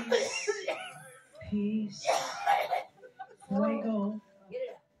 Peace. Peace. Fuego.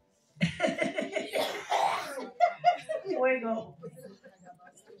 Fuego.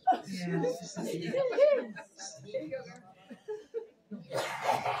 Yeah,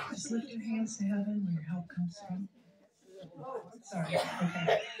 just lift your hands to heaven where your help comes from. Sorry.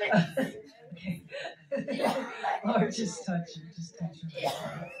 Okay. Okay. Lord, just touch her. Just touch her.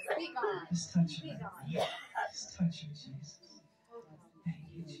 Just touch her. Just touch her, Jesus. Thank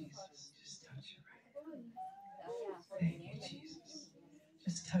you, Jesus. Just touch her right now. Thank you, Jesus.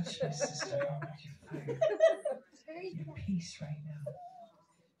 Just touch my sister, Lord, with your fire. Your peace right now.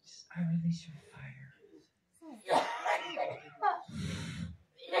 I release your fire.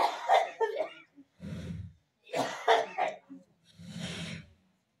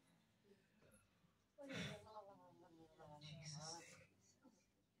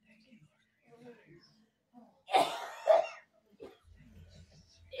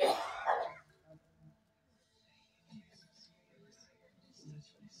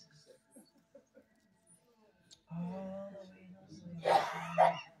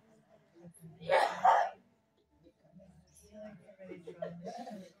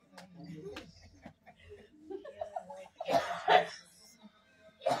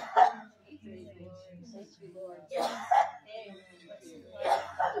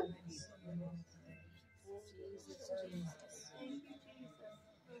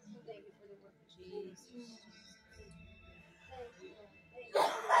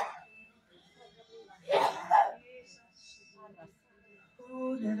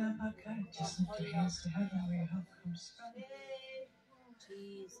 Just lift your hands to heaven where your help comes from.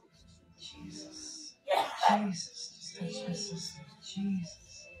 Jesus. Jesus. Just touch my sister.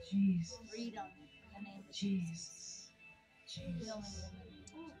 Jesus. Jesus. Jesus. Jesus.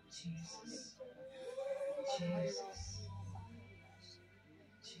 Jesus. Jesus.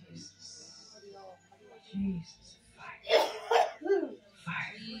 Jesus. Jesus. Fire.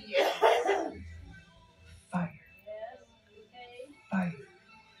 Fire. Fire. Fire.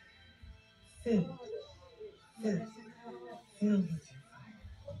 Filled. Filled. Filled with your fire.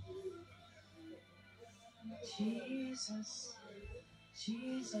 Jesus.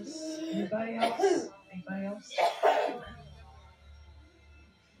 Jesus. Anybody else? Anybody else?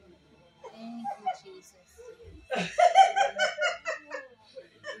 Thank you, Jesus.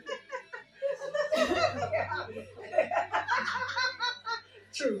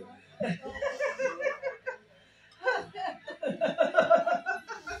 True.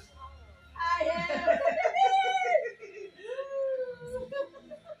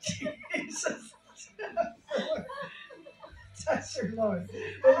 Jesus. Touch your Lord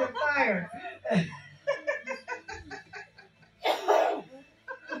with your fire.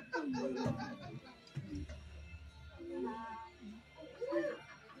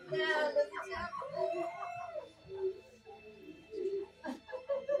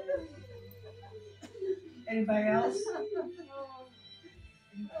 Anybody else?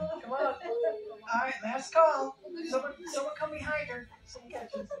 Come on. All right, last call. Someone come behind her. Someone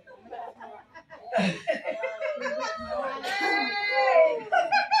catch us.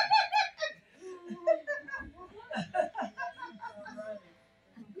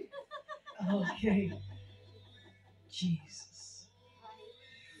 Okay. Jesus.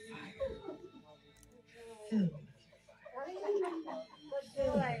 Fire. Filled with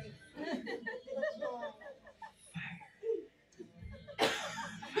your fire. Filled.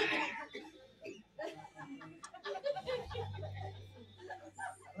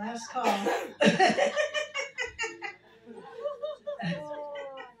 Last call.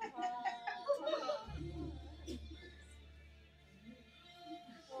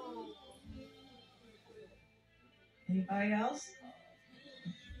 Anybody else?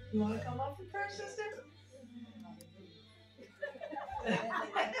 You want to come up for prayer, sister?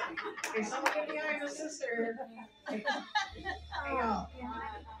 Hey, someone get behind your sister. Hey, y'all.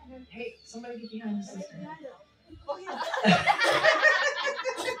 Hey, Somebody get behind the sister.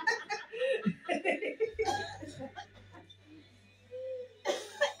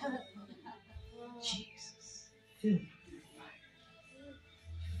 Jesus. Dude.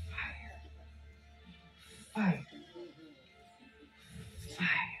 Fire. Fire.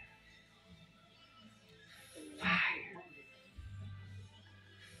 Fire. Fire.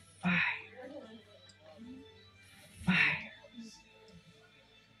 Fire. Fire.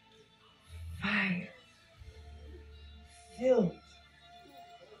 Fire. Filled.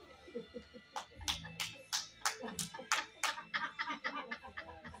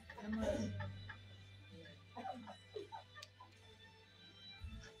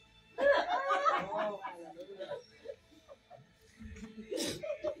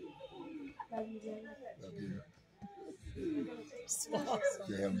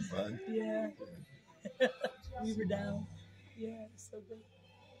 You having fun? Yeah. We were down. Yeah, it's so good.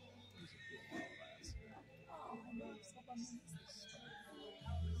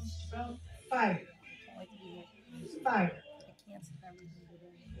 Fire. Fire.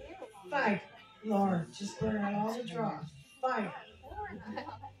 Fire. Lord, just burn out all the dross. Fire.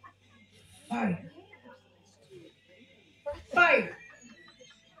 Fire. Fire.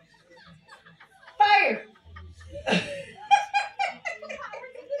 Fire.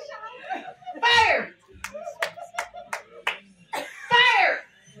 Fire. Fire.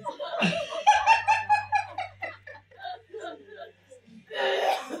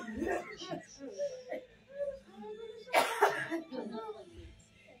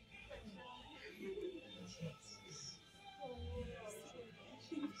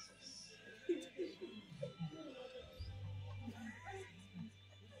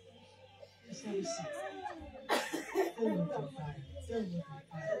 Just have a seat. Fill with your fire. Fill with your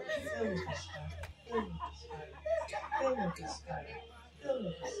fire. Fill with this fire. Fill with this fire. Fill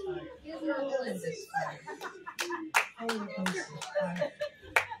with this fire. Fill with this fire. Fill with this fire.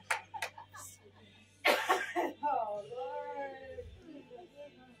 Oh, Lord.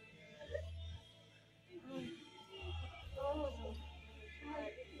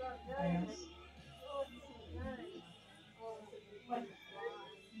 Anybody else?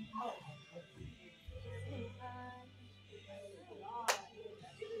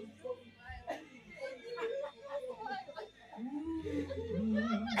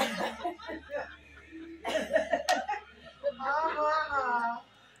 Ha ha ha.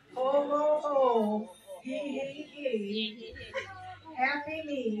 Ho ho ho. He he he. Happy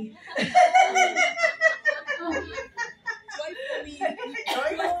me. Joyful me.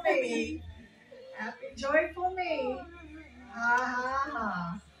 Joyful me. Happy joyful me. Ha ha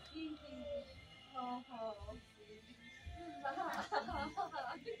ha.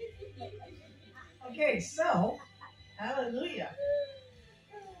 Okay, so hallelujah.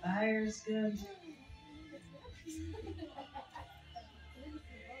 Fire's good.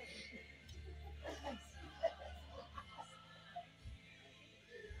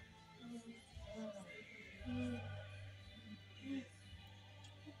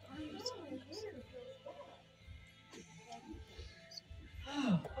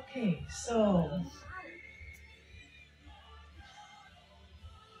 Oh, okay, so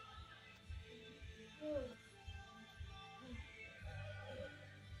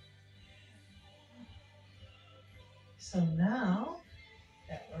now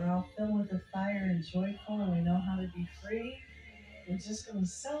that we're all filled with the fire and joyful and we know how to be free, we're just going to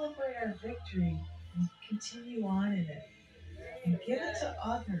celebrate our victory and continue on in it and give it to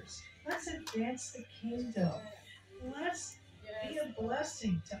others. Let's advance the kingdom. Let's be a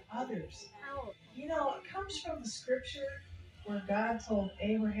blessing to others. You know, it comes from the scripture where God told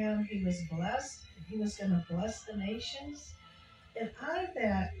Abraham he was blessed, he was going to bless the nations. And out of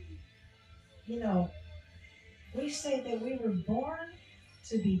that, you know, we say that we were born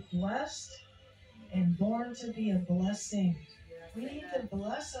to be blessed and born to be a blessing. We need to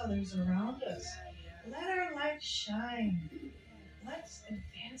bless others around us. Let our light shine. Let's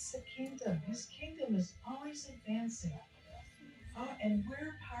advance the kingdom. His kingdom is always advancing. Oh, and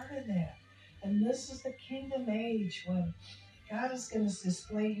we're part of that. And this is the kingdom age when God is going to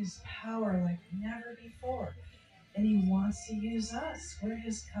display his power like never before. And he wants to use us. We're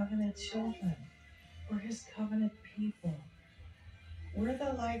his covenant children. We're his covenant people. We're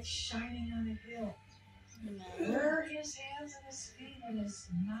the light shining on a hill. We're his hands and his feet and his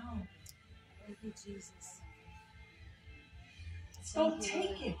mouth. Thank you, Jesus. So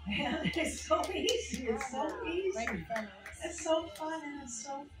take it, man. It's so easy. It's so easy. Right in front of us. It's so fun and it's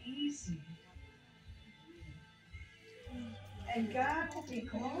so easy. And God will be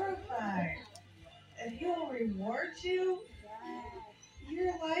glorified. And he will reward you.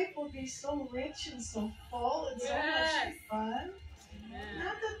 your life will be so rich and so full and so much fun.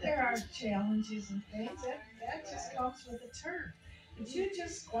 Not that there aren't challenges and things. That just comes with the turn. But you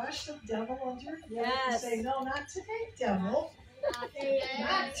just squash the devil under your feet and say, no, not today, devil.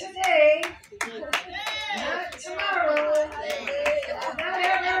 Not today. Not tomorrow. Not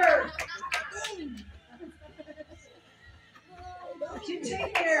ever. If you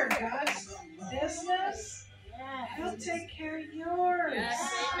take care of God's business, He'll take care of yours.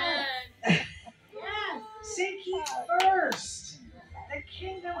 Seek ye first the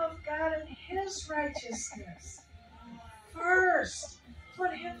kingdom of God and His righteousness. First.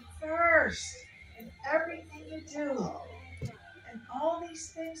 Put Him first in everything you do. And all these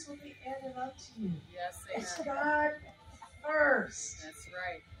things will be added unto you. Yes, it's God first. That's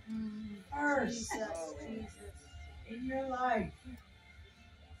right. First. In your life.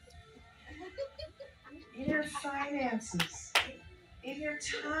 In your finances. In your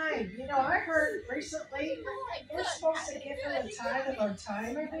time. You know, I heard recently we're supposed to give Him a tithe of our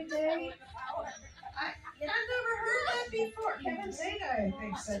time every day. I've never heard that before. Kevin Zeta, I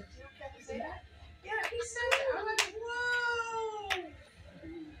think, said. Kevin Zeta? Yeah, he said it. I'm like, whoa!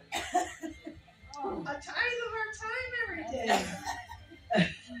 A tithe of our time every day.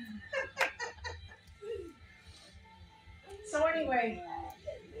 So anyway,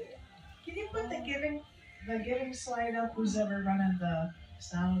 can you put the giving slide up? Who's ever running the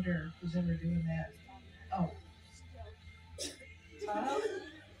sound or who's ever doing that? Oh.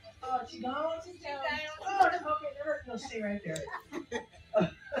 Oh, it's gone? Oh, okay, no, stay right there.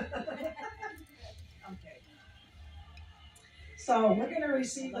 Okay. So we're going to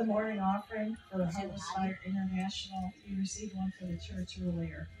receive the morning offering for Harvest Fire International. We received one for the church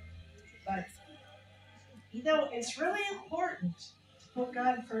earlier. But, you know, it's really important to put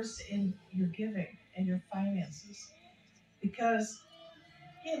God first in your giving and your finances. Because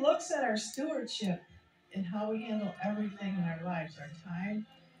He looks at our stewardship and how we handle everything in our lives, our time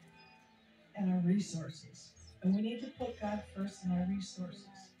and our resources. And we need to put God first in our resources.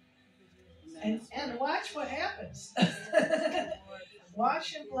 And watch what happens.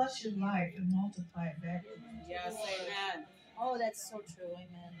 Watch Him bless your life and multiply it back to you. Yes, amen. Oh, that's so true.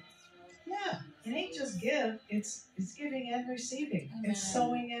 Amen. Yeah, it ain't just give, it's giving and receiving. Amen. It's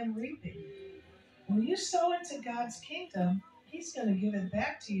sowing and reaping. When you sow into God's kingdom, He's going to give it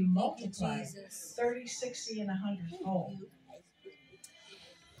back to you multiplied, 30, 60, and 100-fold.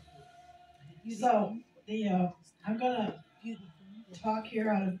 So, I'm going to talk here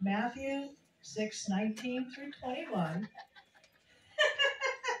out of Matthew 6:19 through 21.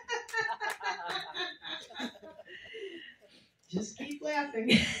 Just keep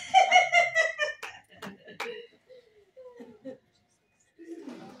laughing.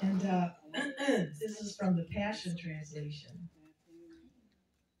 And this is from the Passion Translation.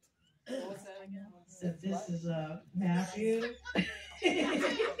 So this is Matthew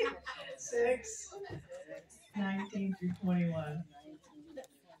 6:19 through 21.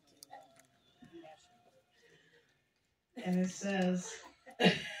 And it says,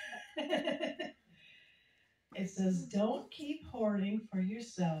 don't keep hoarding for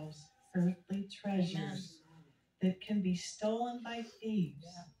yourselves earthly treasures that can be stolen by thieves.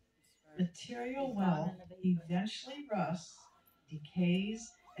 Material wealth eventually rusts,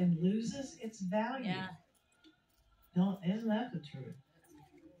 decays, and loses its value. Isn't that the truth?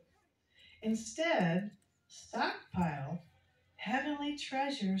 Instead, stockpile heavenly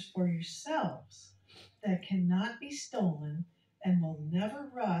treasures for yourselves that cannot be stolen and will never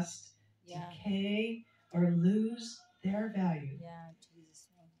rust, decay, or lose their value.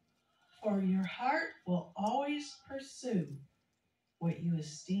 For your heart will always pursue what you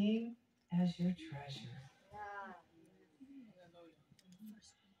esteem as your treasure.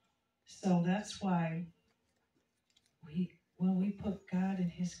 So that's why when we put God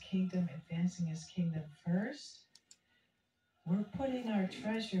and His kingdom, advancing His kingdom first, we're putting our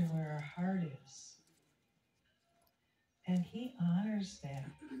treasure where our heart is. And He honors that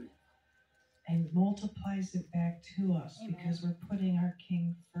and multiplies it back to us. Amen. Because we're putting our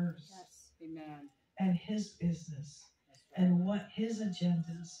King first. Yes. Amen. And His business and what His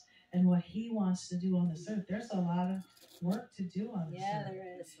agendas and what He wants to do on this earth. There's a lot of work to do on this earth. Yeah,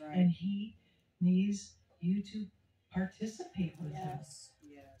 there is. Right. And He needs you to participate with Him. Yes,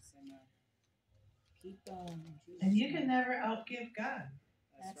 amen. Keep going. And you can never outgive God.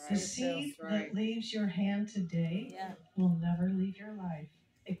 That's The right. seed That's right. that leaves your hand today will never leave your life.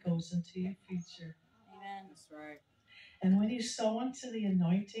 It goes into your future. Amen. That's right. And when you sow into the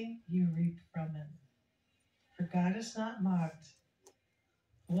anointing, you reap from it. For God is not mocked.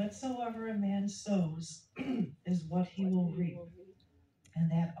 Whatsoever a man sows is what he will reap. And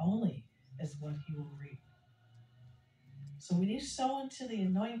that only is what he will reap. So when you sow into the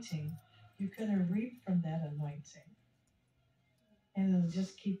anointing, you're going to reap from that anointing. And it'll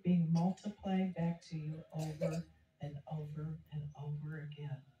just keep being multiplied back to you over and over and over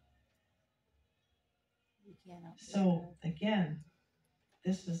again. You cannot. So again,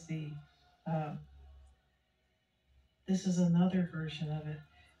 this is this is another version of it.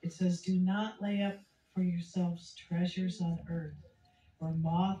 It says, "Do not lay up for yourselves treasures on earth, where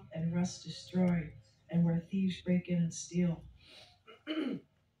moth and rust destroy, and where thieves break in and steal.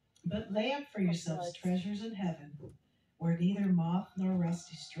 But lay up for yourselves treasures in heaven, where neither moth nor rust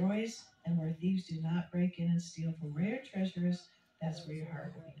destroys, and where thieves do not break in and steal. For where your treasure is, that's where your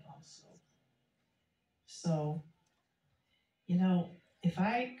heart will be also." So, if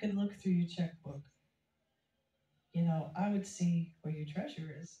I could look through your checkbook, I would see where your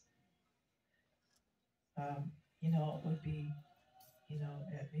treasure is. It would be,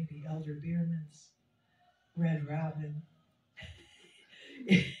 at maybe Elder Bierman's, Red Robin,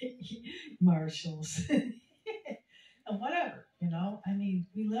 Marshall's, and whatever, I mean,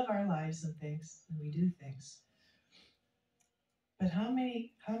 we live our lives and things, and we do things. But how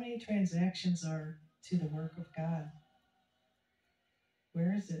many transactions are to the work of God?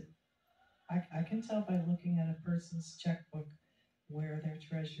 Where is it? I can tell by looking at a person's checkbook where their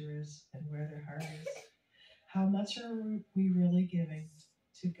treasure is and where their heart is. How much are we really giving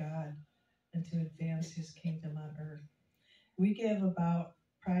to God and to advance his kingdom on earth? We give about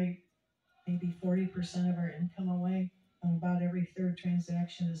probably maybe 40% of our income away, and about every third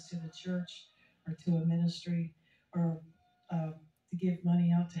transaction is to the church or to a ministry, or to give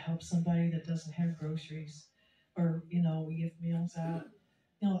money out to help somebody that doesn't have groceries, or we give meals out.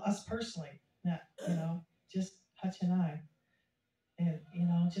 Us personally, not just Hutch and I,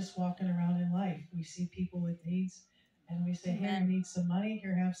 and just walking around in life, we see people with needs, and we say, "Here, you need some money.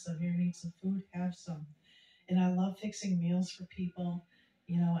 Here, have some. Here, you need some food. Have some." And I love fixing meals for people,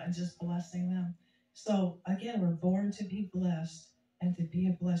 and just blessing them. So again, we're born to be blessed and to be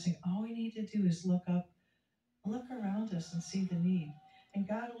a blessing. All we need to do is look around us and see the need. And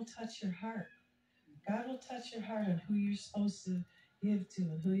God will touch your heart. God will touch your heart on who you're supposed to give to,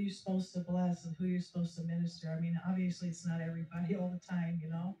 and who you're supposed to bless, and who you're supposed to minister. I mean, obviously it's not everybody all the time,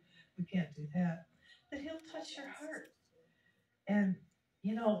 we can't do that. But he'll touch your heart. And,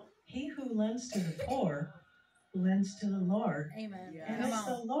 he who lends to the poor lends to the Lord. Amen. Yes. And it's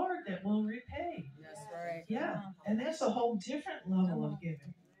the Lord that will repay. That's right. Yeah. And that's a whole different level of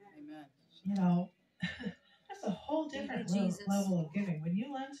giving. Amen. That's a whole different Jesus. level of giving. When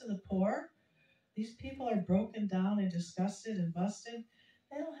you lend to the poor, these people are broken down and disgusted and busted.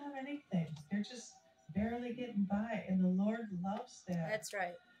 They don't have anything. They're just barely getting by. And the Lord loves that. That's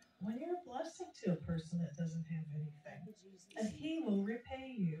right. When you're a blessing to a person that doesn't have anything, and he will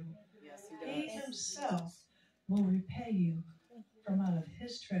repay you. Yes, He he does. himself will repay you from out of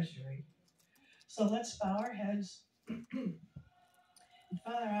his treasury. So let's bow our heads. And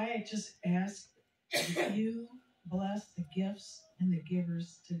Father, I just ask that you bless the gifts and the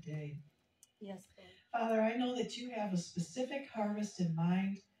givers today. Yes, Lord. Father, I know that you have a specific harvest in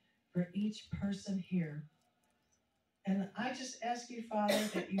mind for each person here. And I just ask you, Father,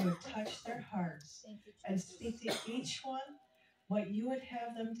 that you would touch their hearts and speak to each one what you would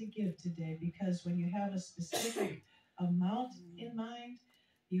have them to give today. Because when you have a specific amount in mind,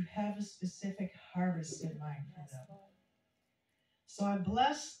 you have a specific harvest in mind for them. So I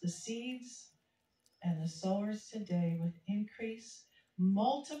bless the seeds and the sowers today with increase.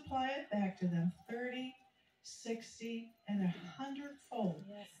 Multiply it back to them 30, 60, and 100-fold.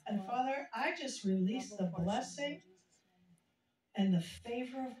 And Father, I just release the blessing and the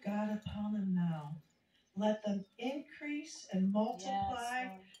favor of God upon them now. Let them increase and multiply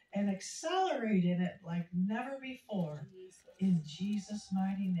and accelerate in it like never before. In Jesus'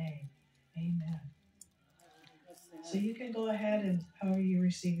 mighty name, amen. So you can go ahead and, however you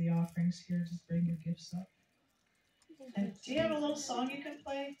receive the offerings here, just bring your gifts up. And do you have a little song you can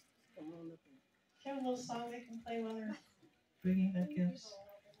play? Do you have a little song they can play while they're bringing their gifts?